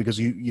difficult because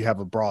you have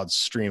a broad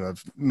stream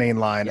of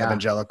mainline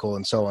evangelical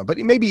and so on, but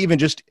maybe even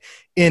just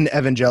in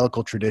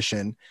evangelical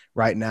tradition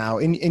right now,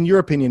 in your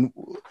opinion,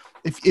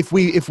 if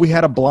we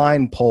had a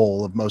blind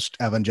poll of most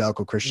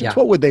evangelical Christians,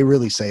 what would they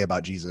really say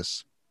about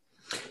Jesus?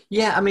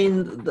 Yeah, I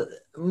mean,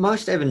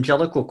 most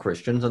evangelical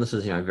Christians, and this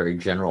is very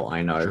general,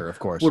 I know, sure, of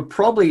course, would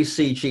probably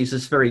see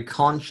Jesus very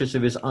conscious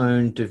of his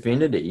own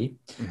divinity,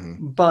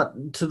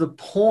 but to the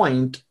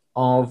point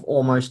of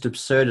almost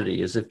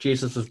absurdity, as if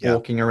Jesus was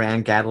walking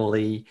around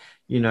Galilee,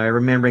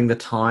 remembering the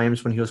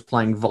times when he was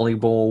playing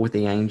volleyball with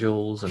the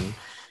angels and,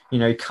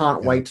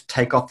 can't wait to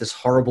take off this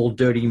horrible,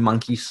 dirty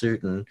monkey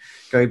suit and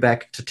go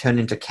back to turn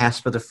into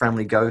Casper the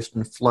Friendly Ghost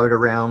and float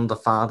around the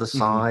farther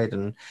side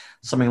and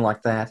something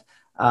like that.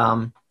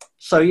 I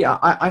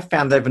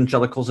found that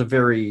evangelicals are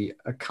very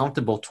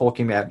comfortable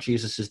talking about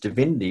Jesus's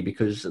divinity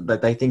because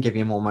they think of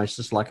him almost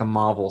as like a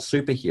Marvel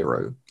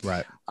superhero.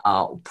 Right.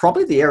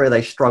 Probably the area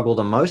they struggle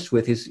the most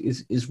with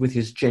is with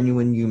his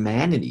genuine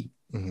humanity.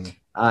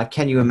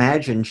 Can you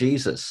imagine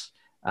Jesus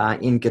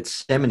in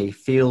Gethsemane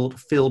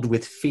filled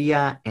with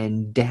fear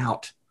and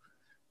doubt?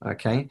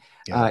 Okay.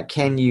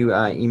 Can you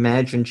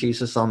imagine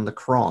Jesus on the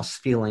cross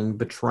feeling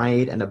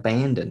betrayed and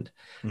abandoned?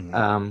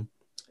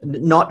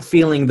 Not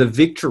feeling the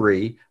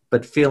victory,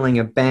 but feeling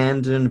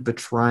abandoned,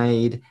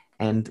 betrayed,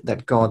 and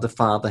that God the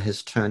Father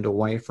has turned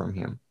away from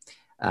him.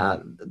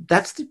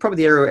 That's probably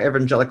the area where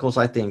evangelicals,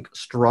 I think,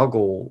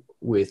 struggle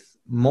with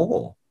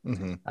more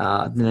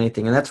than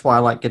anything. And that's why I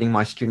like getting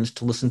my students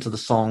to listen to the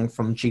song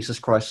from Jesus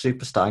Christ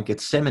Superstar,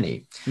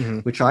 Gethsemane,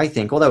 which I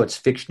think, although it's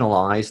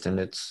fictionalized and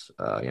it's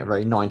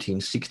very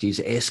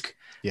 1960s-esque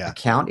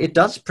account, it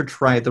does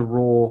portray the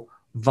raw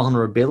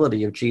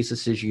vulnerability of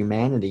Jesus's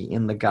humanity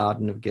in the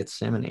Garden of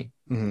Gethsemane.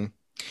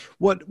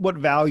 What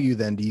value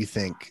then do you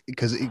think?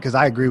 Because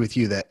I agree with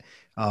you that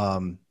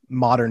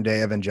modern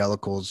day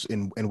evangelicals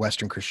in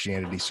Western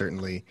Christianity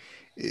certainly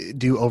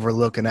do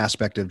overlook an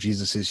aspect of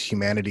Jesus's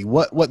humanity.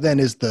 What then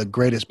is the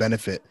greatest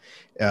benefit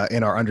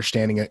in our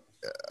understanding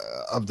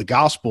of the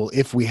gospel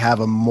if we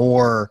have a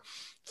more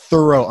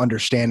thorough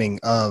understanding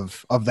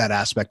of that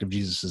aspect of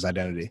Jesus's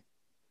identity?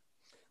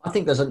 I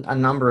think there's a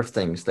number of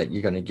things that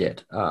you're going to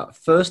get.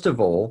 First of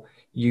all,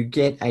 you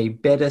get a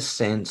better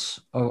sense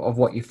of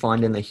what you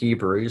find in the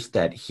Hebrews,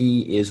 that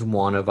he is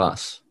one of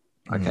us.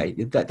 Okay,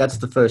 that's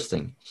the first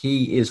thing.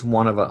 He is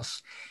one of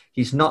us.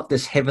 He's not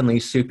this heavenly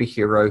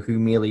superhero who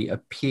merely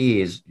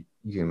appears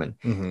human.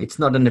 It's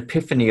not an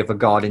epiphany of a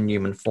God in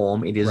human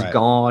form. It is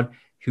God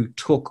who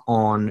took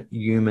on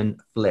human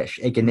flesh.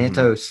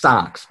 Egeneto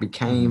sarx,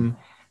 became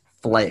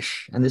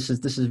flesh. And this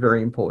is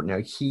very important.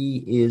 Now, he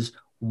is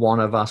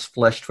one of us,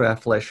 flesh to our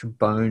flesh,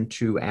 bone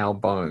to our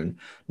bone,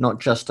 not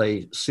just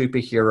a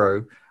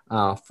superhero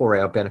for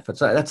our benefit.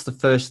 So that's the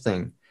first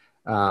thing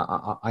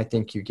I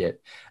think you get.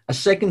 A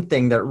second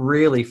thing that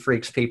really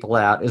freaks people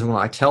out is when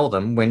I tell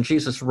them, when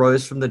Jesus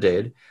rose from the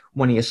dead,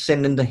 when he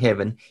ascended into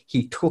heaven,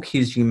 he took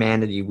his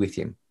humanity with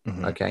him.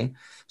 Okay,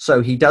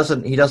 so he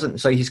doesn't.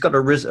 So he's got a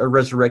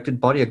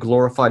resurrected body, a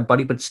glorified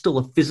body, but still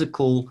a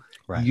physical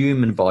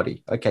human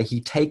body. Okay,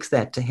 he takes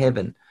that to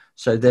heaven.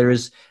 So there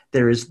is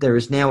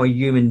now a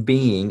human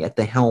being at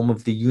the helm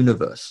of the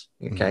universe.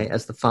 Okay,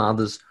 as the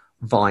Father's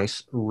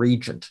vice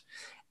regent.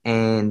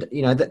 And,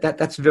 you know,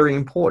 that's very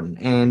important.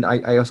 And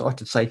I also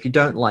often say, if you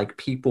don't like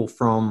people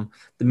from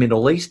the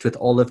Middle East with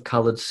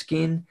olive-colored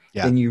skin,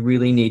 then you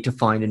really need to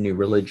find a new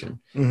religion,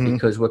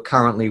 because we're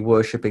currently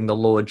worshiping the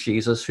Lord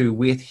Jesus, who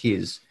with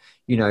his,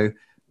 you know,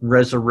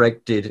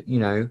 resurrected, you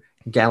know,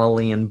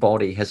 Galilean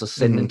body has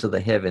ascended into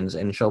the heavens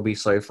and shall be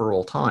so for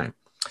all time.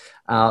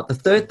 The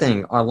third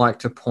thing I like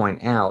to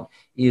point out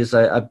is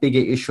a bigger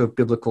issue of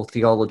biblical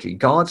theology.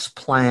 God's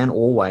plan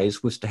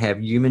always was to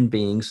have human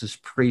beings as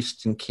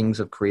priests and kings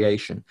of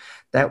creation.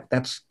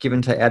 That's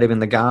given to Adam in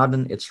the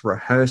garden. It's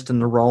rehearsed in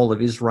the role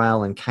of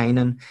Israel and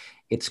Canaan.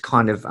 It's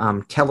kind of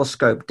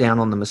telescoped down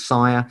on the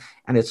Messiah,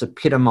 and it's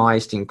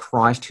epitomized in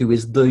Christ, who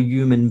is the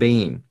human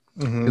being,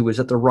 who is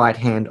at the right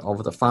hand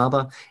of the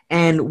Father.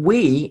 And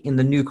we, in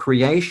the new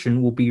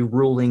creation, will be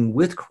ruling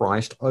with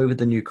Christ over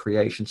the new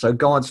creation. So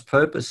God's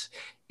purpose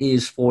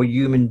is for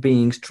human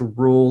beings to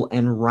rule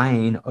and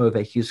reign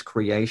over his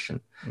creation.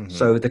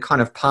 So the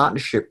kind of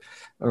partnership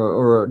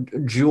or a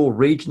dual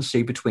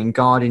regency between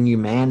God and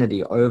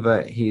humanity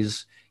over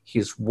his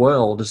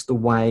world is the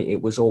way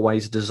it was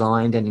always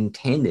designed and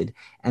intended.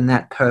 And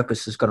that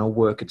purpose is going to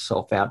work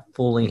itself out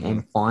fully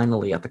and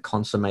finally at the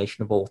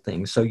consummation of all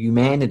things. So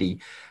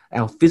humanity,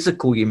 our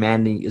physical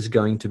humanity, is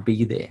going to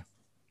be there.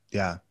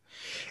 Yeah.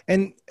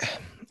 And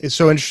it's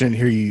so interesting to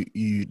hear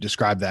you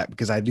describe that,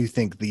 because I do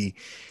think the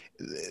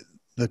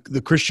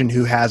Christian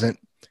who hasn't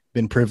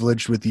been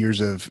privileged with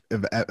years of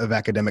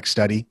academic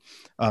study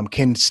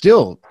can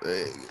still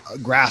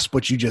grasp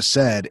what you just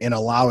said and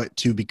allow it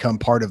to become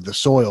part of the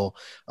soil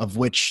of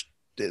which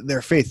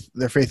their faith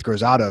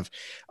grows out of.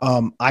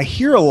 I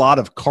hear a lot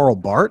of Karl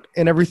Barth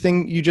in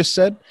everything you just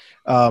said.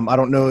 I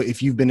don't know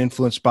if you've been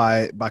influenced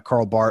by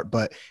Karl Barth,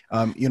 but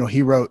you know,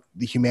 he wrote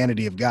The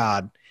Humanity of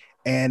God,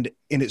 and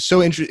it was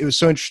so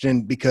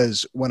interesting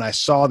because when I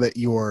saw that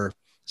your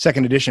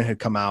second edition had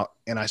come out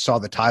and I saw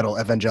the title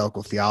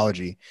Evangelical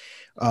Theology,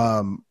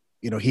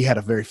 you know, he had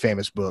a very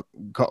famous book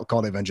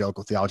called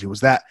Evangelical Theology.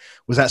 Was that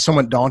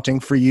somewhat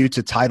daunting for you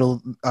to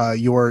title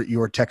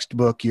your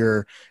textbook,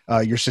 your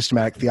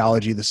systematic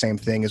theology, the same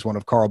thing as one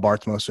of Karl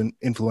Barth's most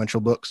influential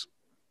books?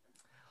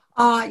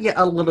 Yeah,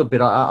 a little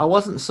bit. I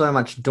wasn't so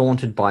much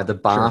daunted by the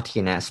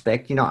Barthian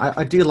aspect. You know,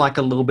 I do like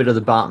a little bit of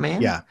the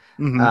Bartman. Yeah.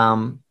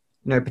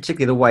 You know,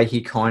 particularly the way he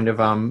kind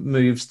of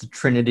moves the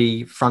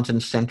Trinity front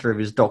and center of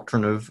his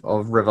doctrine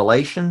of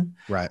revelation.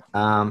 Right.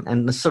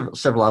 And there's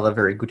several other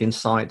very good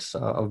insights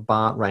of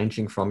Barth,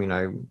 ranging from, you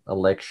know,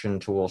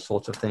 election to all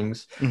sorts of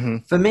things.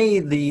 For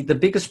me, the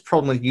biggest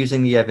problem with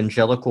using the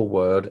evangelical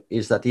word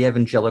is that the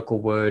evangelical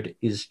word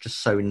is just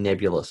so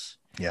nebulous.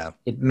 Yeah.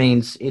 It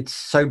means it's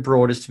so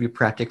broad as to be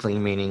practically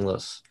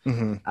meaningless.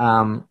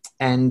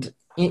 And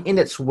in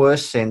its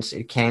worst sense,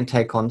 it can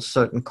take on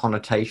certain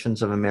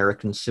connotations of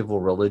American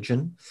civil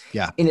religion.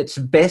 Yeah. In its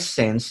best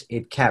sense,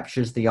 it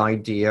captures the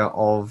idea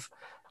of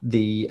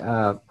the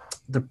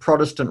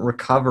Protestant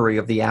recovery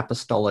of the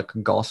apostolic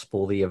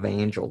gospel, the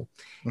evangel.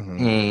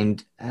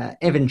 And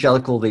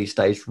evangelical these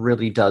days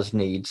really does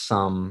need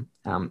some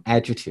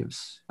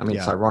adjectives. I mean,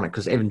 it's ironic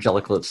because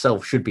evangelical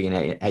itself should be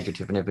an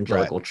adjective, an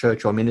evangelical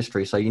church or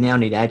ministry. So you now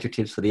need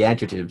adjectives for the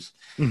adjectives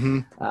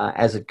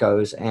as it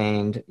goes.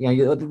 And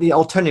you know, the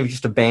alternative is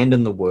just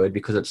abandon the word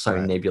because it's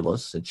so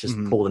nebulous. It's just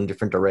pulled in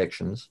different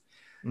directions.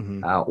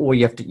 Or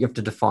you have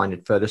to define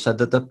it further. So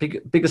that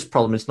the biggest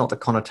problem is not the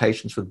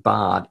connotations with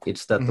Barth.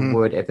 It's that the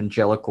word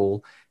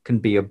evangelical can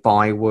be a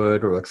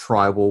byword or a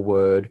tribal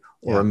word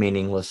or a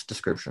meaningless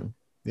description.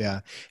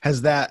 Yeah.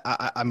 Has that,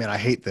 I mean, I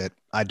hate that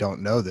I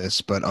don't know this,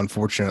 but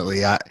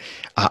unfortunately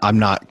I'm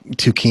not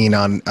too keen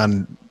on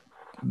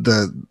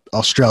the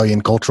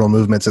Australian cultural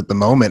movements at the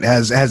moment.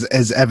 Has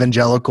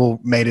evangelical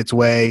made its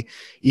way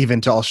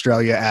even to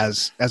Australia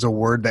as a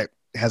word that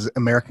has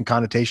American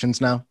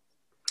connotations now?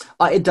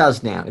 It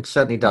does now. It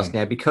certainly does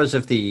now because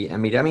of the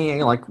media. I mean,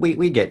 like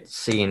we get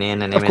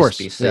CNN and of MSBC. Course,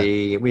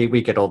 yeah.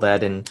 We get all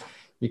that, and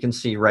You can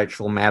see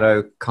Rachel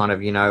Maddow kind of,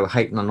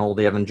 hating on all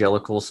the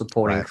evangelicals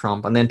supporting Right.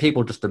 Trump. And then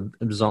people just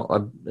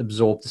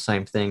absorb the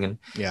same thing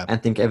Yeah.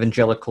 and think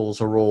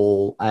evangelicals are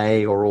all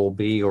A or all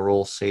B or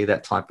all C,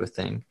 that type of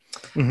thing.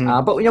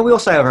 Mm-hmm. But, we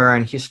also have our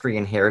own history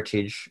and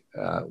heritage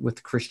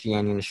with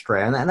Christianity in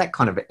Australia. And that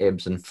kind of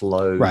ebbs and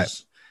flows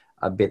Right.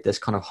 a bit. There's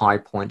kind of high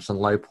points and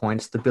low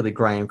points. The Billy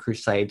Graham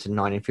Crusades in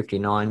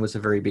 1959 was a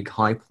very big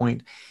high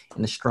point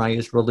in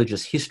Australia's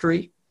religious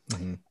history.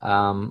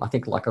 Mm-hmm. I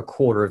think like a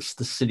quarter of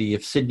the city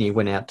of Sydney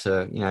went out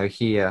to,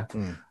 hear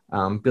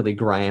Billy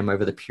Graham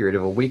over the period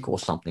of a week or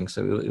something.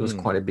 So it was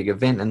quite a big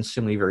event, and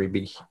similarly very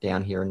big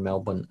down here in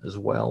Melbourne as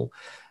well.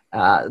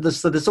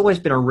 There's always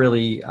been a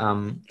really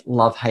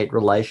love-hate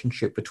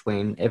relationship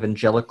between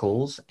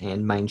evangelicals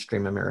and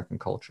mainstream American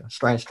culture,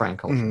 Australian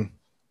culture. Mm-hmm.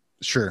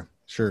 Sure.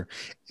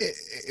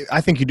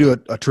 I think you do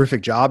a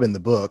terrific job in the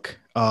book,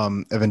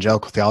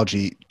 Evangelical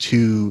Theology,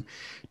 to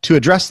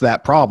address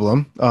that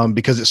problem,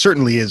 because it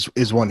certainly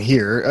is one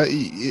here.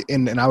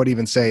 And I would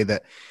even say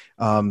that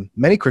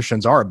many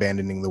Christians are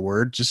abandoning the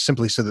word just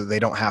simply so that they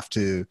don't have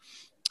to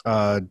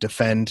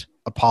defend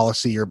a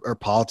policy or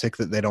politic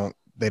that they don't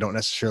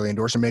necessarily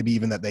endorse, or maybe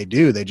even that they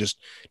do, they just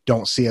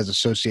don't see as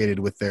associated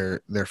with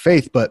their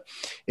faith. But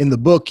in the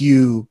book,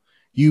 you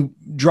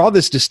draw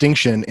this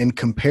distinction and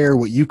compare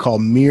what you call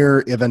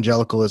mere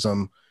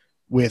evangelicalism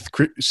with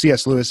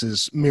C.S.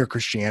 Lewis's mere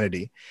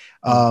Christianity.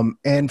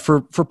 And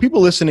for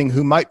people listening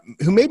who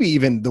maybe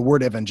even the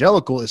word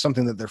evangelical is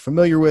something that they're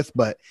familiar with,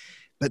 but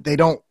they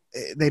don't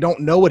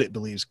know what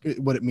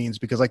it means,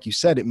 because like you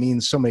said, it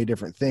means so many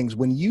different things.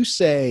 When you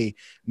say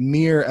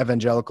mere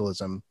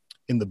evangelicalism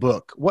in the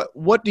book,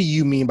 what do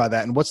you mean by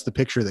that? And what's the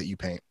picture that you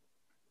paint?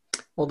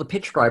 Well, the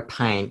picture I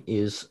paint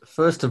is,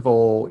 first of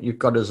all, you've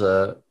got as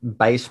a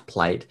base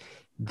plate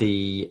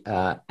the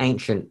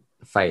ancient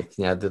faith,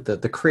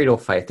 the creedal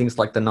faith, things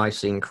like the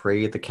Nicene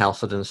Creed, the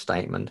Chalcedon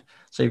Statement.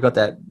 So you've got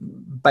that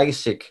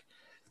basic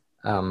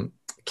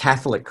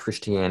Catholic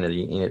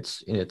Christianity in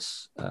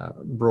its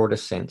broader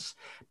sense.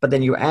 But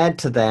then you add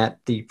to that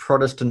the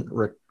Protestant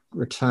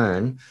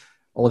return,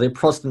 or the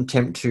Protestant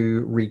attempt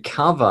to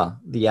recover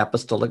the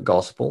apostolic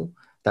gospel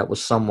that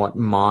was somewhat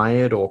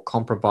mired or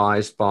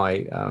compromised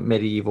by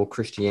medieval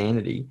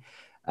Christianity.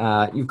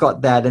 You've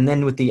got that, and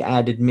then with the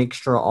added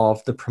mixture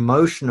of the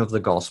promotion of the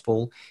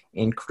gospel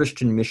and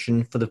Christian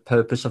mission for the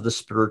purpose of the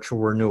spiritual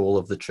renewal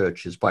of the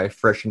churches by a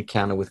fresh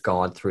encounter with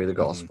God through the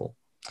gospel.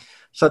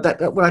 So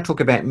that when I talk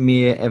about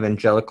mere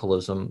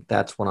evangelicalism,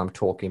 that's what I'm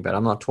talking about.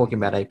 I'm not talking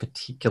about a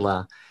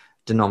particular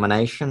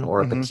denomination or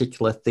a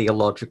particular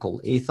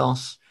theological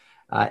ethos.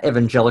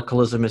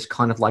 Evangelicalism is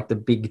kind of like the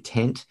big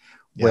tent,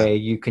 where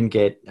you can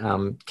get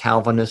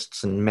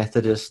Calvinists and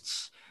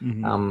Methodists,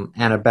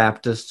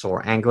 Anabaptists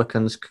or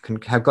Anglicans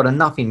have got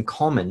enough in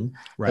common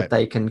that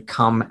they can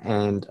come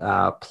and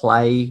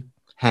play,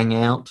 hang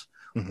out,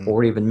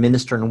 or even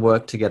minister and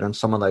work together in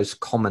some of those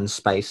common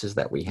spaces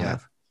that we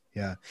have.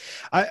 Yeah.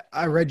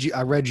 I read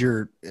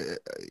your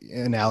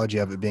analogy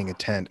of it being a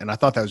tent, and I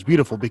thought that was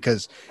beautiful,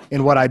 because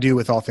in what I do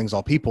with All Things,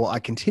 All People, I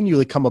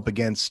continually come up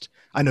against,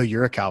 I know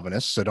you're a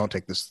Calvinist, so don't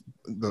take this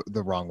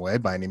the wrong way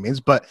by any means,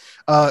 but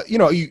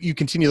you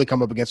continually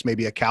come up against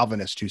maybe a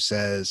Calvinist who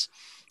says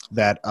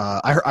that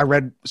I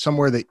read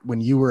somewhere that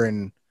when you were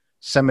in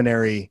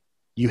seminary,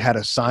 you had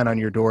a sign on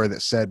your door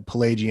that said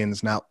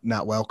Pelagians not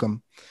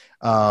welcome.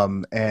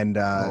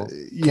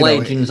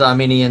 Pelagians,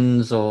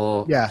 Arminians,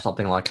 or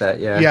something like that.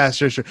 Yeah,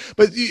 sure.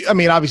 But I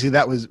mean, obviously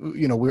that was,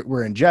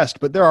 we're in jest,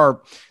 but there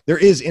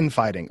is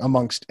infighting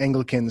amongst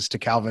Anglicans to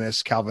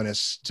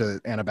Calvinists to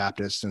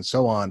Anabaptists, and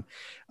so on.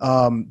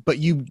 But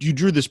you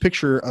drew this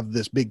picture of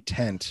this big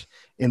tent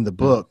in the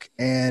book,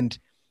 and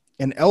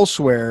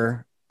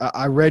elsewhere,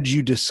 I read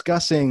you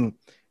discussing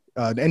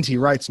N.T.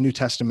 Wright's New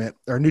Testament,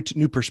 or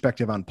new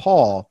perspective on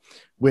Paul,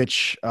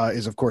 which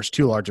is, of course,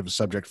 too large of a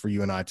subject for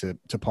you and I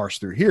to parse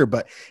through here.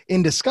 But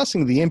in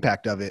discussing the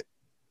impact of it,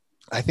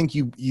 I think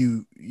you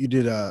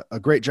did a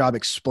great job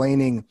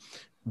explaining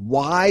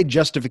why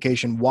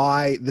justification,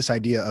 why this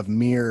idea of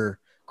mere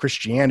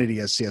Christianity,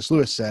 as C.S.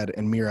 Lewis said,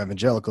 and mere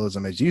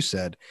evangelicalism, as you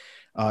said,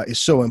 is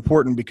so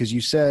important, because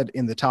you said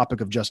in the topic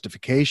of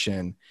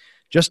justification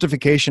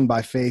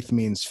by faith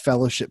means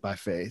fellowship by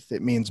faith.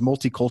 It means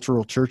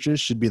multicultural churches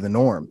should be the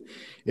norm.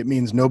 It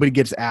means nobody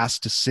gets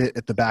asked to sit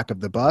at the back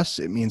of the bus.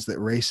 It means that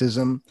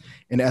racism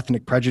and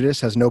ethnic prejudice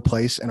has no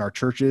place in our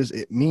churches.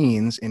 It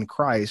means in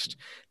Christ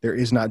there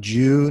is not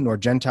Jew nor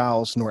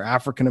Gentiles nor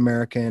African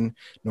American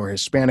nor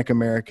Hispanic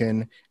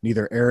American,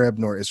 neither Arab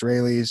nor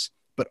Israelis,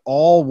 but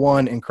all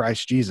one in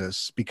Christ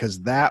Jesus,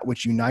 because that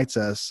which unites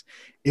us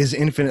is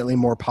infinitely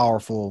more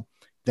powerful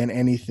than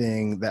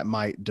anything that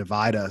might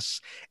divide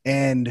us.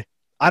 And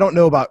I don't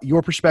know about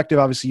your perspective.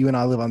 Obviously, you and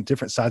I live on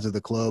different sides of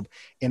the globe.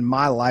 In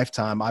my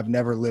lifetime, I've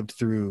never lived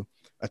through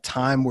a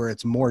time where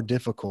it's more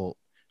difficult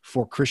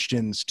for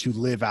Christians to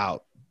live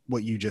out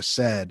what you just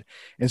said.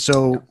 And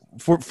so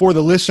for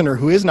the listener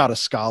who is not a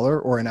scholar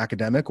or an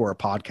academic or a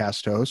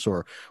podcast host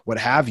or what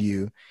have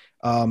you,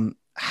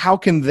 how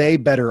can they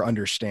better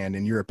understand,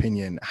 in your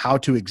opinion, how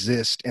to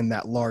exist in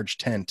that large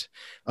tent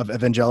of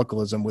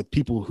evangelicalism with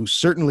people who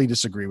certainly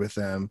disagree with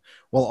them,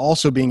 while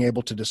also being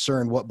able to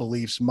discern what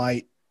beliefs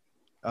might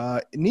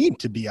need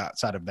to be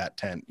outside of that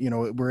tent? You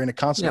know, we're in a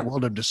constant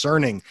world of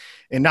discerning,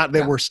 and not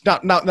that we're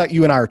not that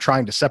you and I are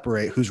trying to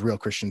separate who's real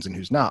Christians and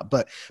who's not,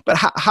 but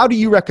how do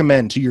you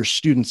recommend to your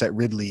students at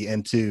Ridley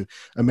and to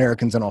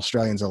Americans and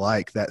Australians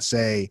alike that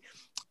say,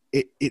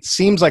 it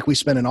seems like we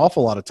spend an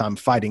awful lot of time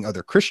fighting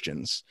other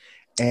Christians,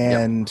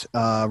 and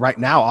right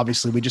now,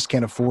 obviously, we just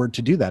can't afford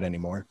to do that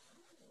anymore.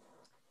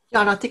 Yeah,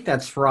 and I think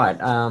that's right.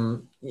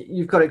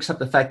 You've got to accept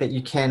the fact that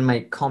you can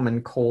make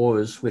common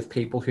cause with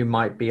people who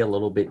might be a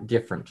little bit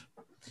different.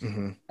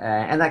 Mm-hmm.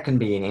 And that can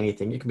be in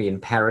anything. You can be in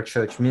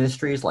parachurch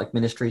ministries, like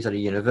ministries at a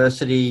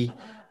university.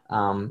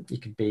 You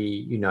could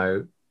be, you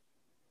know,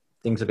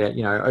 things about,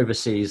 you know,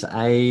 overseas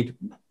aid.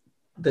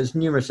 There's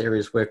numerous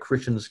areas where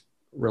Christians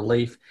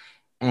relief,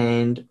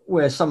 and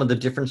where some of the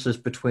differences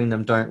between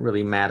them don't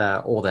really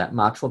matter all that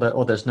much,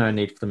 or there's no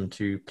need for them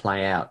to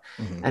play out.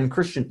 Mm-hmm. And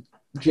Christians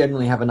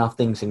generally have enough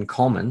things in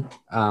common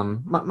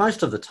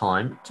most of the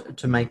time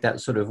to make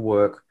that sort of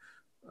work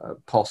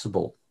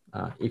possible,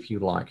 if you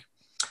like.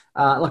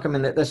 Like, I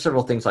mean, there's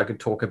several things I could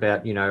talk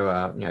about,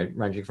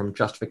 ranging from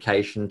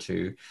justification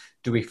to,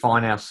 do we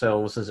find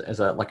ourselves as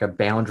a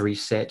boundary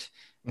set,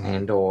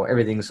 and or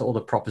everything's all the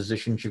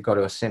propositions you've got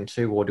to assent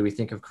to, or do we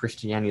think of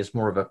Christianity as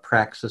more of a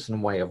praxis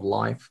and way of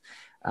life?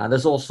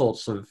 There's all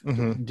sorts of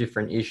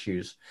different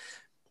issues.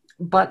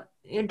 But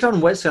John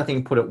Wesley, I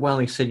think, put it well.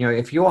 He said,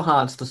 if your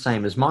heart's the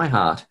same as my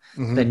heart,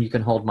 then you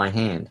can hold my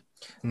hand.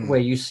 Where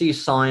you see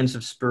signs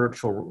of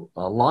spiritual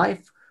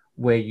life,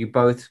 where you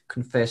both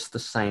confess the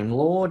same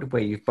Lord,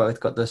 where you've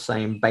both got the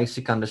same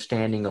basic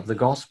understanding of the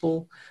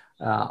gospel,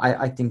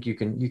 I think you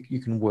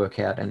can work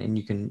out and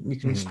you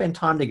can spend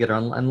time together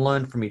and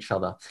learn from each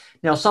other.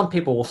 Now, some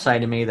people will say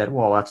to me that,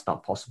 well, that's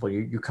not possible.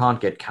 You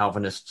can't get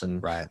Calvinists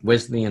and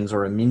Wesleyans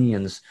or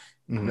Arminians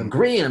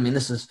agree. I mean,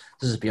 this is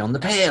beyond the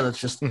pale. It's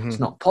just it's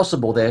not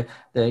possible. They're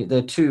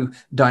two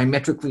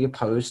diametrically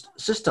opposed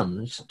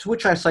systems. To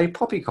which I say,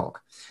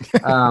 poppycock.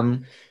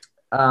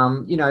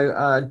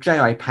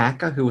 J.I.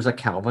 Packer, who was a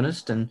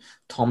Calvinist, and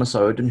Thomas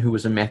Oden, who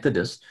was a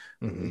Methodist,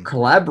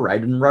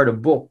 collaborated and wrote a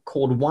book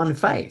called One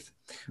Faith,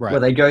 where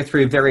they go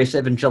through various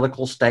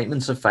evangelical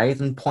statements of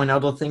faith and point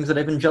out all the things that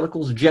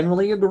evangelicals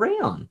generally agree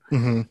on.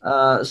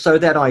 So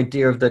that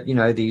idea of that,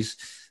 these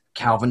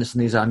Calvinists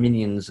and these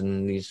Arminians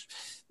and these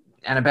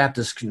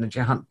Anabaptists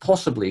can't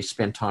possibly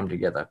spend time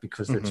together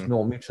because it's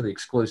more mutually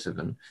exclusive.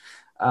 And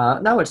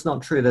no, it's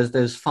not true.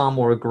 There's far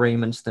more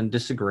agreements than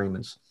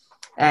disagreements.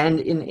 And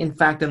in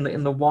fact,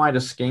 in the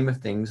wider scheme of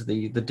things,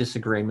 the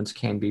disagreements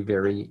can be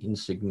very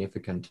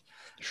insignificant.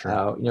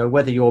 Sure.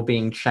 Whether you're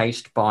being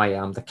chased by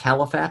the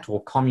Caliphate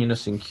or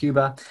communists in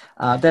Cuba,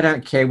 they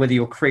don't care whether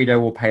you're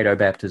credo or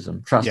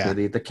paedo-baptism. Trust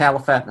me, the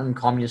Caliphate and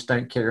communists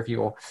don't care if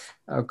you're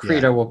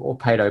credo or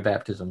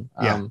paedo-baptism.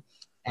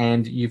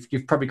 And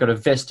you've probably got a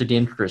vested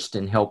interest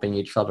in helping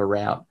each other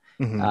out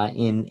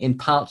in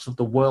parts of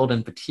the world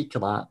in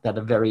particular that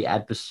are very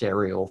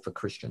adversarial for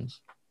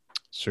Christians.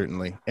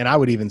 Certainly. And I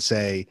would even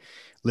say,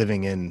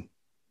 living in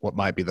what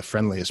might be the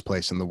friendliest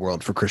place in the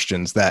world for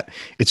Christians, that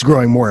it's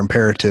growing more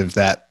imperative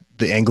that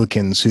the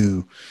Anglicans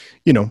who,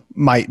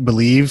 might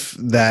believe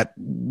that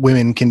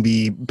women can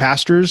be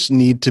pastors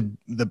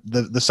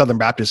the Southern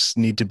Baptists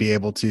need to be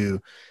able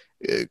to,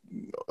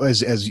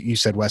 as you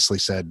said, Wesley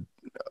said,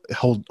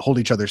 hold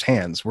each other's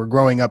hands. We're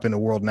growing up in a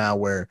world now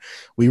where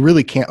we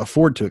really can't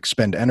afford to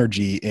expend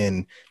energy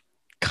in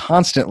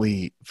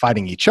constantly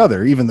fighting each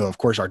other, even though, of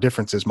course, our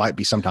differences might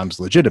be sometimes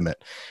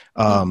legitimate.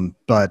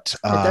 But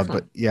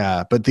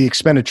the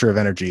expenditure of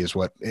energy is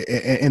what,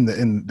 in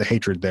the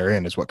hatred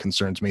therein, is what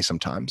concerns me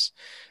sometimes.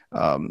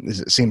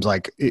 It seems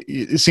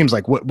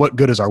like what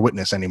good is our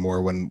witness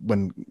anymore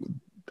when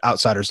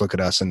outsiders look at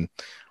us and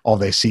all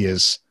they see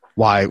is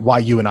why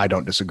you and I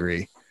don't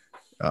disagree.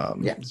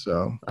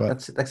 So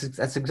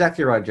that's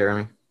exactly right,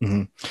 Jeremy.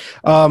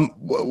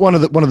 One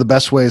of the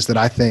best ways that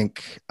I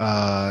think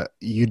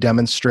you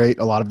demonstrate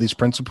a lot of these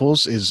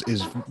principles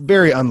is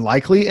very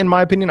unlikely, in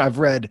my opinion. I've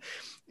read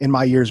in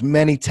my years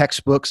many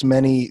textbooks,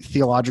 many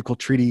theological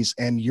treatises,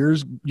 and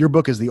your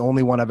book is the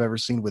only one I've ever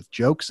seen with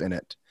jokes in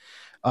it.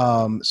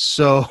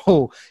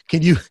 So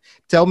can you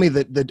tell me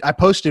that I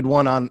posted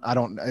one on,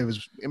 it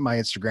was in my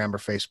Instagram or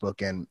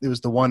Facebook, and it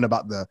was the one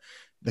about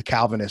the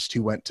Calvinist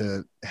who went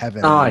to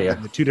heaven,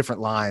 and the two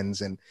different lines.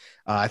 And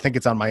I think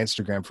it's on my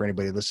Instagram for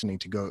anybody listening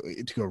to go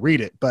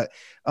read it. But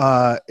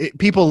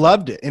people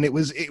loved it. And it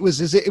was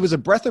a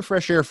breath of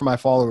fresh air for my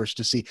followers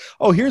to see,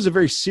 here's a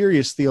very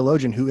serious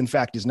theologian who in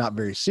fact is not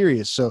very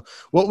serious. So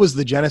what was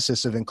the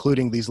genesis of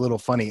including these little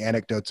funny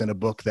anecdotes in a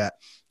book that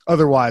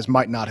otherwise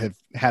might not have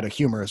had a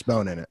humorous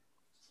bone in it?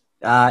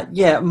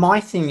 My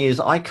thing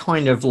is I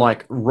kind of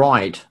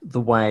write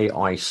the way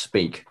I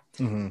speak.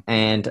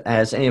 And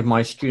as any of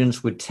my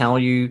students would tell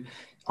you,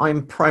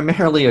 I'm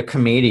primarily a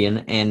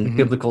comedian, and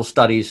biblical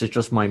studies is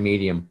just my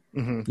medium.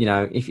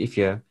 If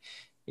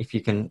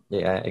you can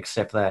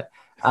accept that.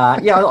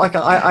 Yeah, like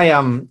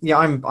yeah,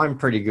 I'm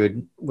pretty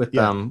good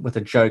Yeah. with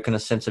a joke and a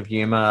sense of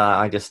humor.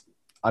 I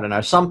don't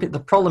know.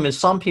 The problem is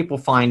some people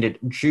find it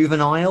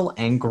juvenile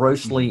and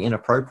grossly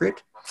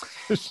inappropriate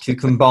to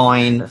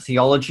combine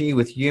theology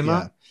with Yeah.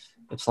 humor.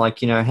 It's like,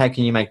 how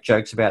can you make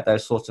jokes about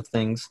those sorts of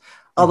things?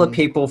 Other Hmm.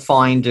 people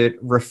find it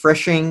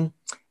refreshing,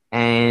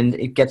 and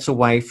it gets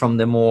away from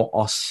the more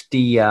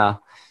austere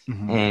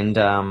Hmm.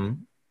 and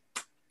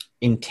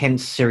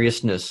intense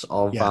seriousness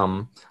of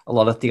Yeah. a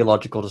lot of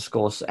theological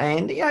discourse.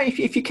 And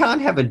if you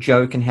can't have a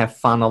joke and have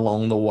fun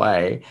along the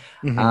way,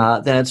 Hmm.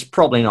 then it's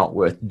probably not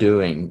worth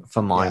doing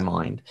for my Yeah.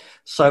 mind.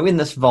 So in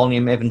this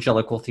volume,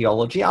 Evangelical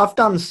Theology, I've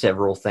done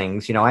several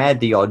things. I add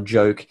the odd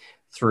joke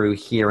through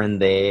here and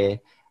there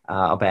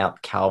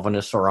about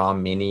Calvinists or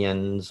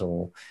Arminians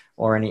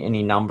or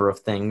any number of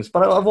things.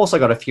 But I've also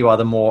got a few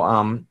other more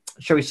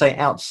shall we say,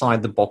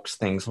 outside the box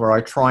things where I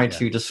try Yeah.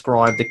 to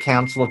describe the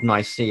Council of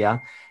Nicaea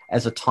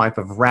as a type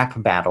of rap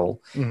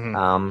battle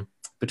Hmm.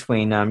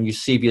 between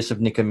Eusebius of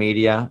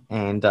Nicomedia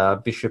and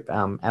Bishop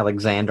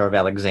Alexander of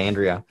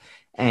Alexandria.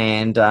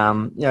 And,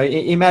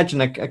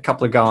 imagine a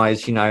couple of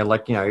guys,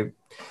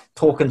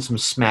 talking some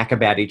smack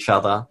about each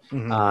other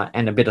Hmm.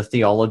 and a bit of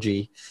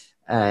theology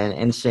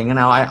and seeing,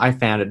 I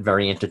found it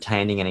very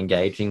entertaining and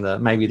engaging.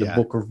 Maybe the Yeah.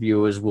 book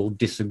reviewers will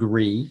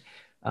disagree,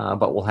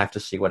 but we'll have to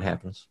see what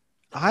happens.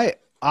 I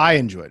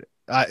enjoyed it.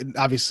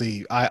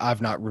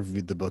 I've not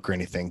reviewed the book or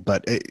anything,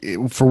 but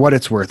for what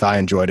it's worth, I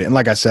enjoyed it. And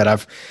like I said,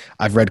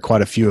 I've read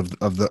quite a few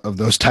of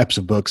those types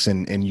of books,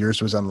 and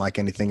yours was unlike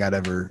anything I'd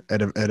ever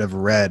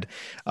read.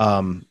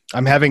 I'm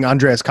having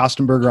Andreas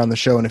Kostenberger on the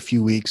show in a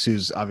few weeks,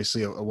 who's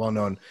obviously a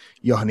well-known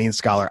Johannine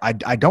scholar.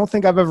 I don't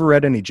think I've ever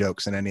read any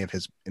jokes in any of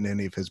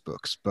his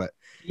books, but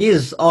He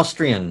is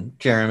Austrian,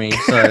 Jeremy,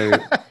 so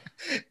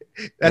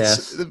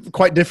that's yes.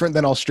 quite different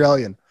than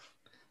Australian.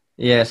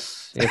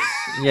 Yes,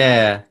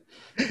 yeah.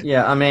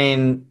 Yeah, I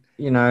mean,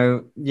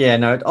 yeah,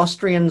 no,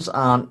 Austrians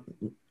are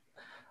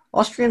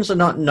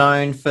not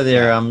known for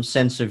their Yeah.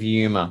 sense of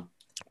humor.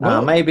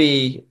 Well,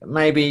 Maybe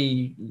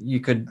you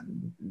could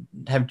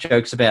have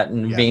jokes about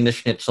yeah. Wiener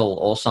Schnitzel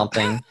or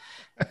something,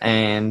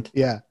 and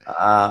Yeah.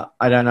 I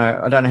don't know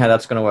how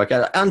that's going to work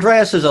out.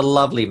 Andreas is a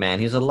lovely man.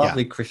 He's a Yeah.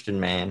 lovely Christian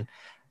man,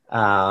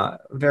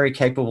 very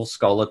capable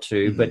scholar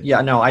too. Hmm. But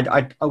yeah, no,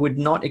 I would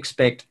not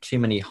expect too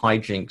many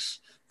hijinks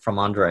from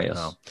No.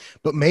 Andreas.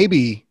 But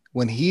maybe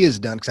when he is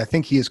done, because I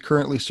think he is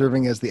currently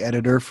serving as the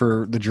editor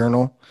for the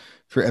Journal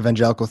for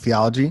Evangelical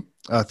Theology,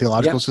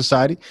 Theological Yep.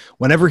 Society.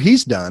 Whenever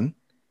he's done,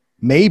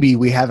 maybe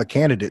we have a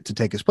candidate to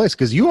take his place,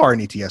 because you are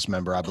an ETS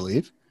member, I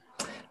believe.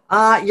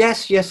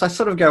 Yes. I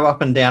sort of go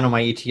up and down on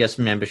my ETS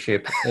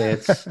membership.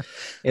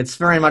 It's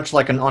very much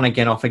like an on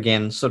again, off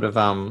again sort of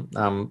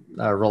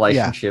Yeah.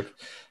 relationship.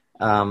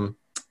 Um,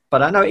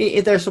 but I know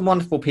there's some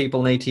wonderful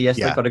people in ETS.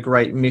 They've Yeah. got a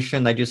great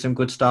mission. They do some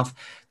good stuff.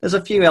 There's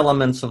a few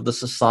elements of the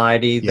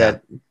society Yeah.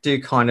 that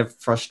do kind of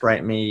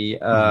frustrate me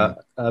Hmm.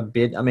 a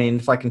bit. I mean,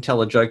 if I can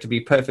tell a joke, to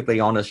be perfectly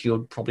honest,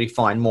 you'll probably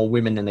find more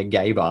women in a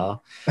gay bar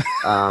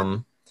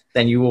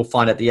than you will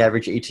find at the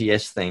average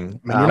ETS thing.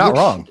 I mean, you're not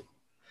wrong.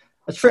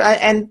 That's true.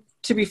 And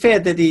to be fair,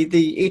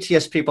 the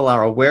ETS people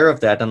are aware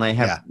of that, and they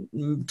Yeah.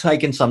 have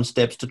taken some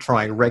steps to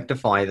try and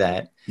rectify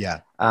that.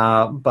 Yeah.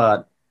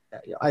 But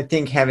I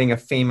think having a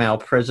female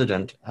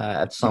president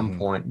at some Hmm.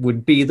 point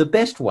would be the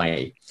best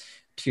way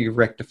to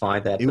rectify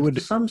that. It But would. for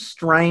some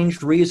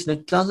strange reason,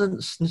 it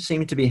doesn't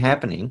seem to be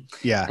happening,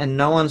 Yeah. and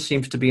no one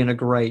seems to be in a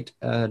great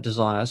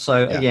desire. So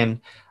Yeah.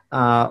 again,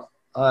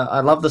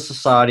 I love the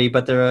society,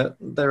 but there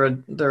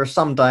are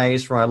some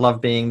days where I love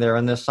being there,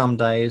 and there's some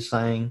days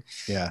saying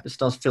Yeah. this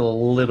does feel a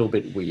little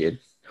bit weird.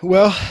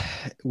 Well,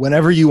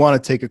 whenever you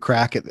want to take a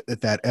crack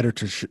at that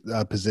editor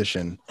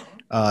position,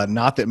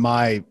 not that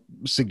my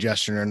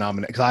suggestion or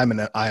nomination,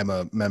 because I am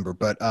a member,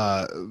 but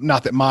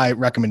not that my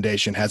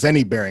recommendation has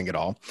any bearing at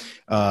all.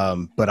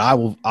 But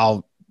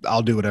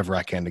I'll do whatever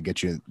I can to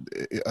get you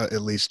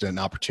at least an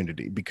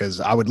opportunity,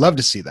 because I would love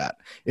to see that.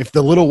 If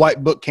the little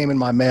white book came in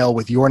my mail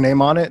with your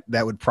name on it,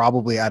 that would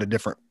probably add a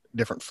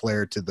different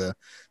flair to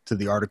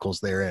the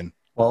articles therein.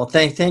 Well,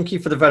 thank you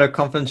for the vote of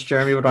confidence,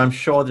 Jeremy, but I'm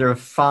sure there are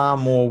far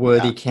more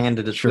worthy Yeah,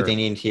 candidates sure. within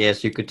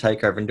NTS who could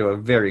take over and do a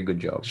very good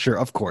job. Sure,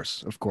 of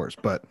course,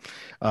 but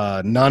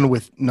none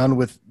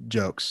with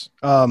jokes.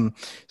 But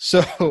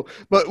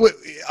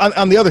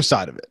on the other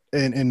side of it,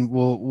 and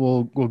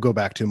we'll go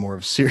back to more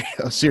of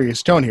a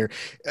serious tone here,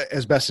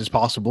 as best as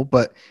possible.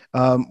 But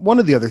one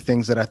of the other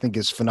things that I think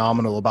is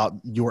phenomenal about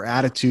your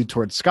attitude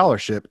towards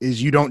scholarship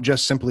is you don't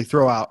just simply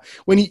throw out,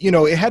 when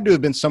it had to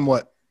have been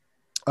somewhat.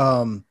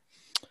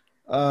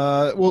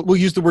 We'll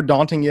use the word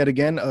daunting yet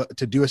again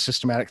to do a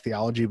systematic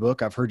theology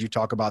book. I've heard you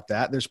talk about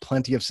that. There's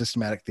plenty of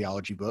systematic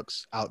theology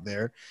books out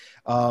there,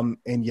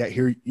 and yet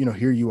here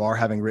you are,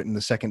 having written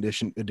the second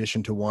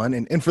edition to one.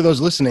 And for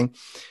those listening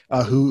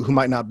who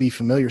might not be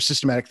familiar,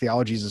 systematic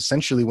theology is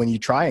essentially when you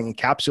try and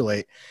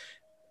encapsulate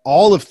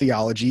all of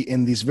theology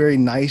in these very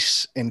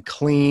nice and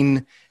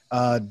clean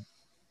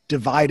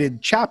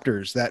divided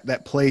chapters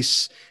that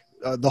place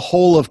the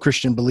whole of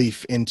Christian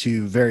belief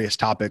into various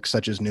topics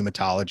such as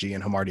pneumatology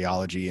and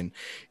hamartiology, and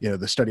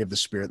the study of the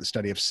spirit, the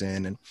study of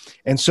sin,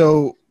 and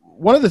so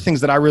one of the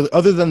things that I really,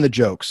 other than the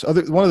jokes,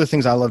 one of the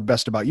things I love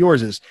best about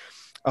yours is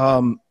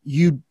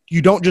you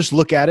don't just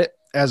look at it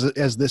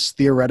as this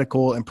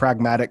theoretical and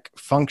pragmatic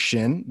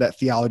function that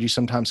theology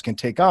sometimes can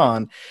take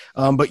on,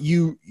 but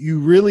you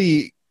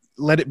really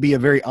let it be a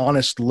very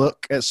honest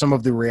look at some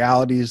of the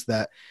realities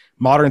that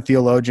modern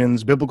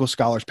theologians, biblical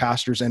scholars,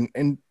 pastors,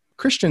 and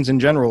Christians in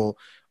general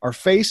are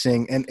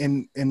facing,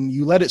 and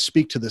you let it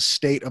speak to the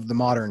state of the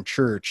modern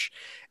church,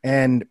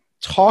 and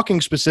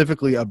talking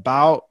specifically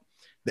about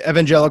the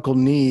evangelical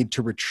need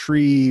to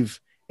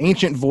retrieve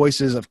ancient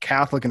voices of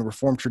Catholic and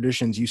Reformed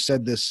traditions. You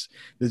said this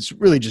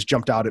really just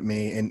jumped out at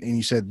me, and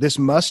you said this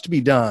must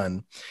be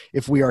done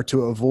if we are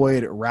to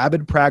avoid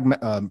rabid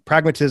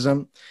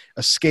pragmatism,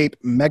 escape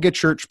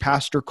megachurch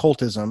pastor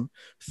cultism,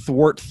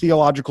 thwart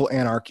theological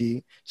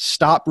anarchy,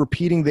 stop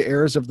repeating the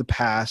errors of the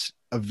past,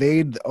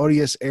 evade the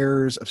odious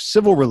errors of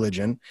civil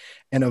religion,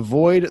 and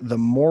avoid the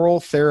moral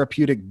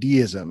therapeutic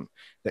deism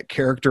that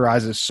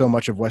characterizes so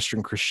much of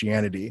Western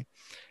Christianity.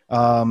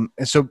 And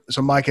so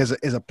Mike, as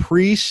a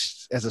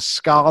priest, as a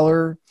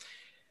scholar,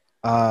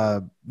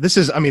 this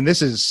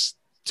is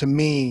to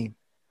me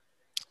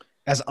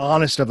as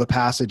honest of a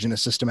passage in a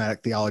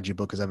systematic theology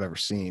book as I've ever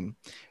seen.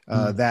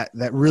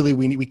 That really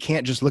we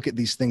can't just look at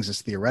these things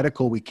as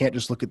theoretical. We can't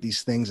just look at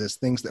these things as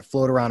things that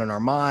float around in our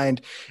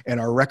mind and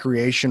are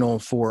recreational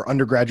for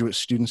undergraduate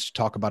students to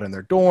talk about in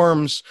their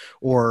dorms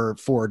or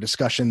for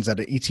discussions at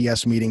an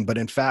ETS meeting, but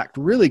in fact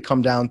really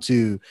come down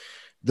to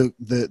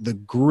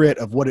the grit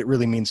of what it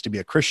really means to be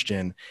a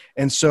Christian.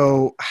 And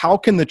so how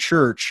can the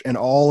church and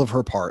all of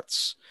her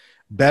parts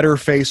better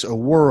face a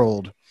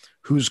world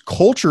whose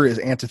culture is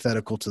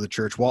antithetical to the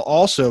church while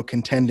also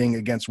contending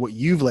against what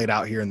you've laid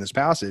out here in this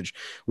passage,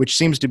 which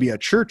seems to be a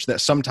church that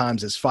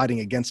sometimes is fighting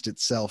against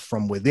itself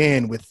from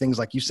within with things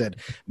like you said,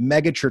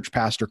 megachurch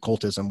pastor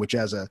cultism, which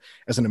as an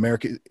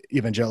American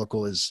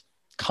evangelical is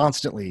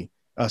constantly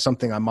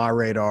something on my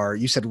radar.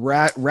 You said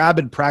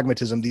rabid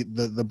pragmatism,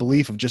 the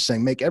belief of just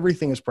saying make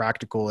everything as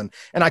practical, and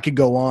I could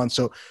go on.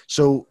 So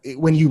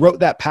when you wrote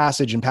that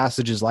passage and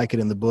passages like it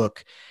in the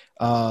book,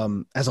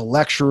 as a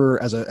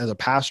lecturer, as a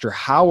pastor,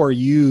 how are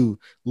you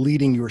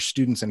leading your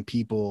students and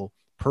people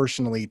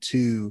personally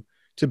to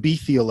be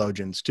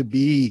theologians, to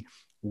be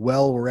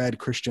well-read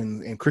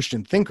Christian and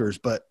Christian thinkers,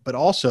 but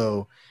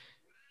also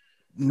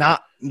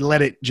not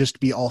let it just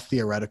be all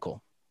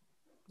theoretical?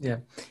 Yeah.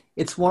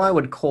 It's what I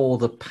would call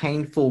the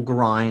painful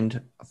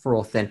grind for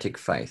authentic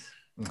faith.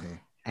 Mm-hmm.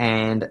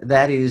 And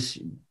that is,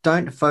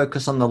 don't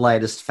focus on the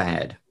latest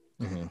fad,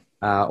 mm-hmm.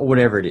 Or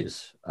whatever it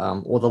is,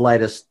 or the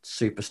latest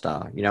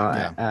superstar.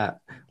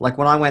 Like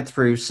when I went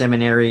through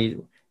seminary,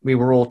 we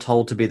were all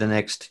told to be the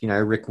next,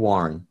 Rick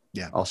Warren.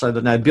 Yeah. Also,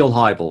 Bill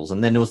Hybels,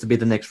 and then there was to be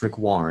the next Rick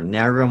Warren.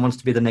 Now everyone wants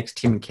to be the next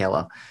Tim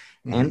Keller.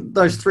 Mm-hmm. And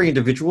those three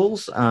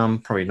individuals,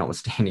 probably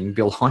notwithstanding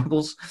Bill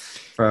Hybels,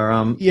 for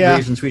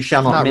reasons we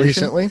shall not mention,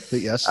 recently, but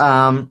yes,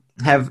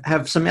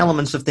 have some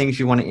elements of things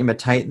you want to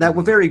imitate that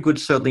were very good,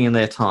 certainly in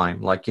their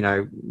time, like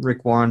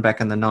Rick Warren back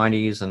in the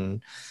 90s,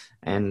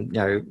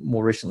 and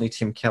more recently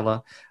Tim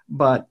Keller.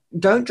 But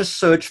don't just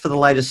search for the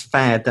latest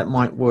fad that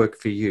might work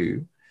for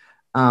you.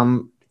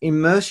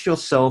 Immerse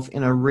yourself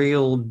in a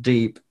real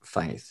deep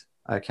faith.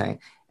 Okay.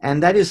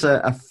 And that is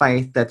a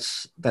faith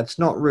that's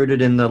not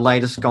rooted in the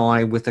latest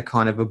guy with a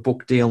kind of a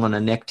book deal and a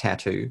neck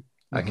tattoo,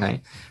 okay,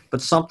 mm-hmm.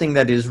 but something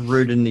that is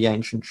rooted in the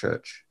ancient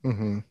church.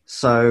 Mm-hmm.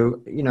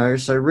 So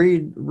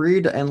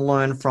read and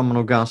learn from an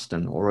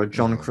Augustine or a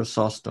John mm-hmm.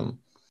 Chrysostom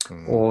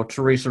mm-hmm. or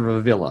Teresa of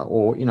Avila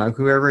or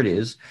whoever it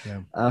is.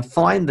 Yeah.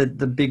 Find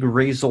the big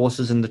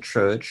resources in the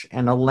church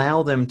and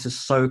allow them to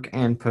soak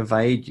and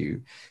pervade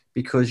you,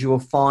 because you will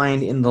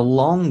find in the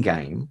long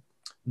game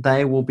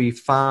they will be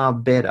far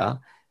better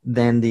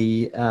than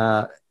the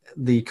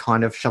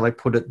kind of, shall I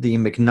put it, the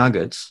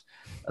McNuggets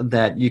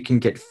that you can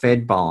get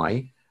fed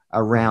by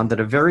around that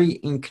are very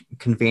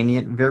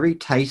inconvenient, very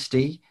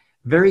tasty,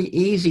 very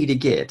easy to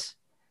get.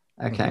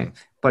 Okay. Mm-hmm.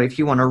 But if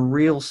you want a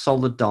real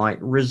solid diet,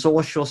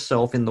 resource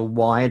yourself in the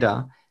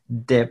wider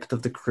depth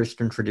of the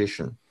Christian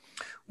tradition,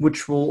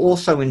 which will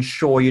also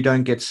ensure you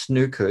don't get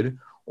snookered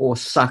or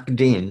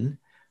sucked in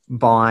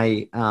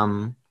by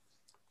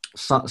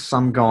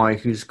some guy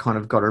who's kind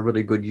of got a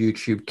really good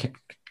YouTube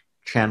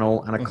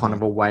channel and a mm-hmm. kind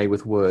of a way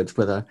with words,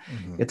 whether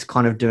mm-hmm. it's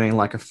kind of doing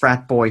like a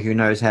frat boy who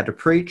knows how to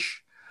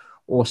preach,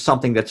 or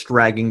something that's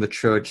dragging the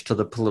church to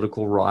the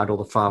political right or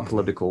the far mm-hmm.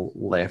 political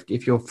left.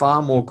 If you're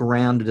far more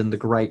grounded in the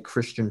great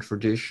Christian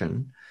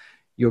tradition,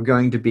 you're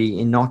going to be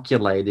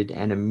inoculated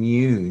and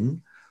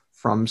immune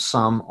from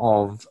some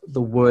of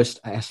the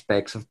worst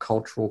aspects of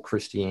cultural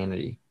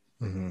Christianity.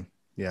 Mm-hmm.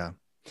 Yeah.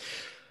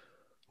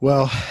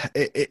 Well,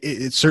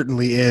 it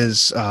certainly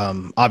is.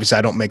 Obviously,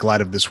 I don't make light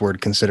of this word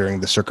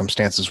considering the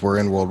circumstances we're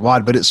in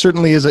worldwide, but it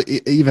certainly is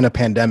even a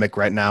pandemic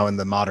right now in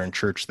the modern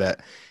church that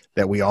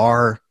we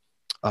are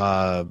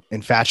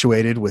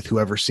infatuated with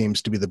whoever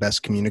seems to be the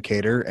best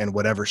communicator, and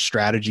whatever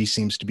strategy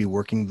seems to be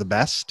working the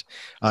best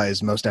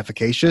is most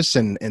efficacious.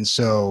 And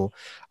so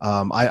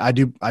I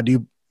do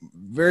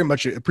very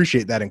much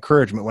appreciate that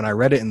encouragement. When I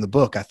read it in the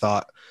book, I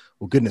thought,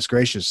 well, goodness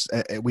gracious,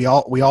 we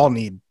all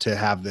need to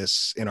have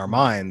this in our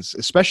minds,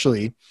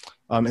 especially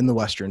in the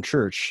Western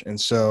Church. And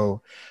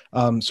so,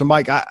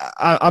 Mike,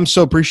 I'm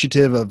so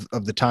appreciative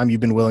of the time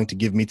you've been willing to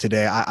give me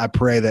today. I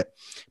pray that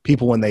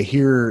people, when they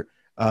hear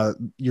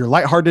your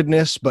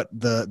lightheartedness, but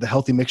the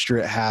healthy mixture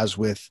it has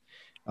with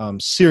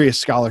serious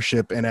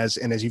scholarship, and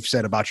as you've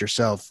said about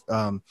yourself,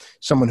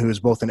 someone who is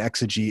both an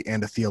exegete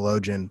and a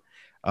theologian,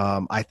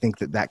 I think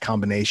that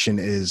combination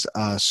is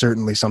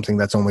certainly something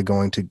that's only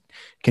going to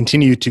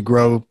continue to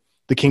grow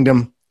the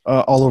kingdom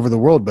all over the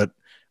world, but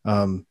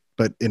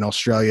in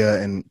Australia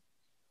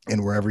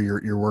and wherever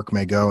your work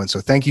may go. And so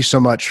thank you so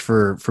much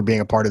for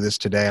being a part of this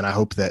today. And I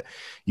hope that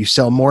you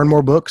sell more and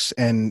more books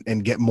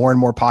and get more and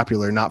more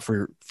popular, not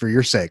for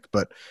your sake,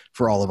 but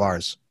for all of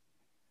ours.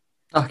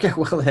 Okay,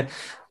 well,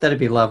 that'd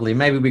be lovely.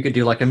 Maybe we could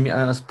do like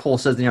as Paul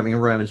says in the opening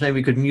Romans, maybe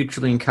we could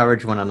mutually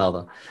encourage one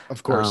another.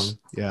 Of course.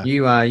 Yeah.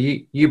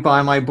 You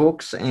buy my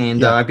books,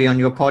 and I be on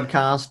your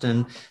podcast,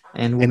 and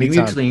we'll be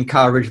mutually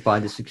encouraged by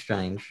this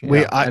exchange.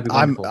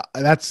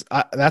 That's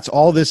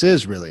all this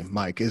is really,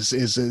 Mike, is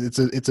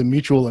it's a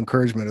mutual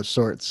encouragement of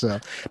sorts. So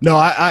no,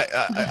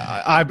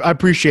 I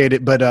appreciate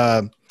it, but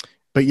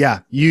yeah,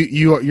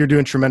 you're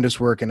doing tremendous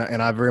work, and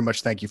I very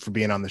much thank you for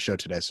being on the show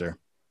today, sir.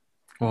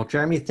 Well,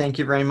 Jeremy, thank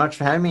you very much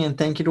for having me, and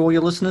thank you to all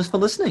your listeners for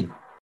listening.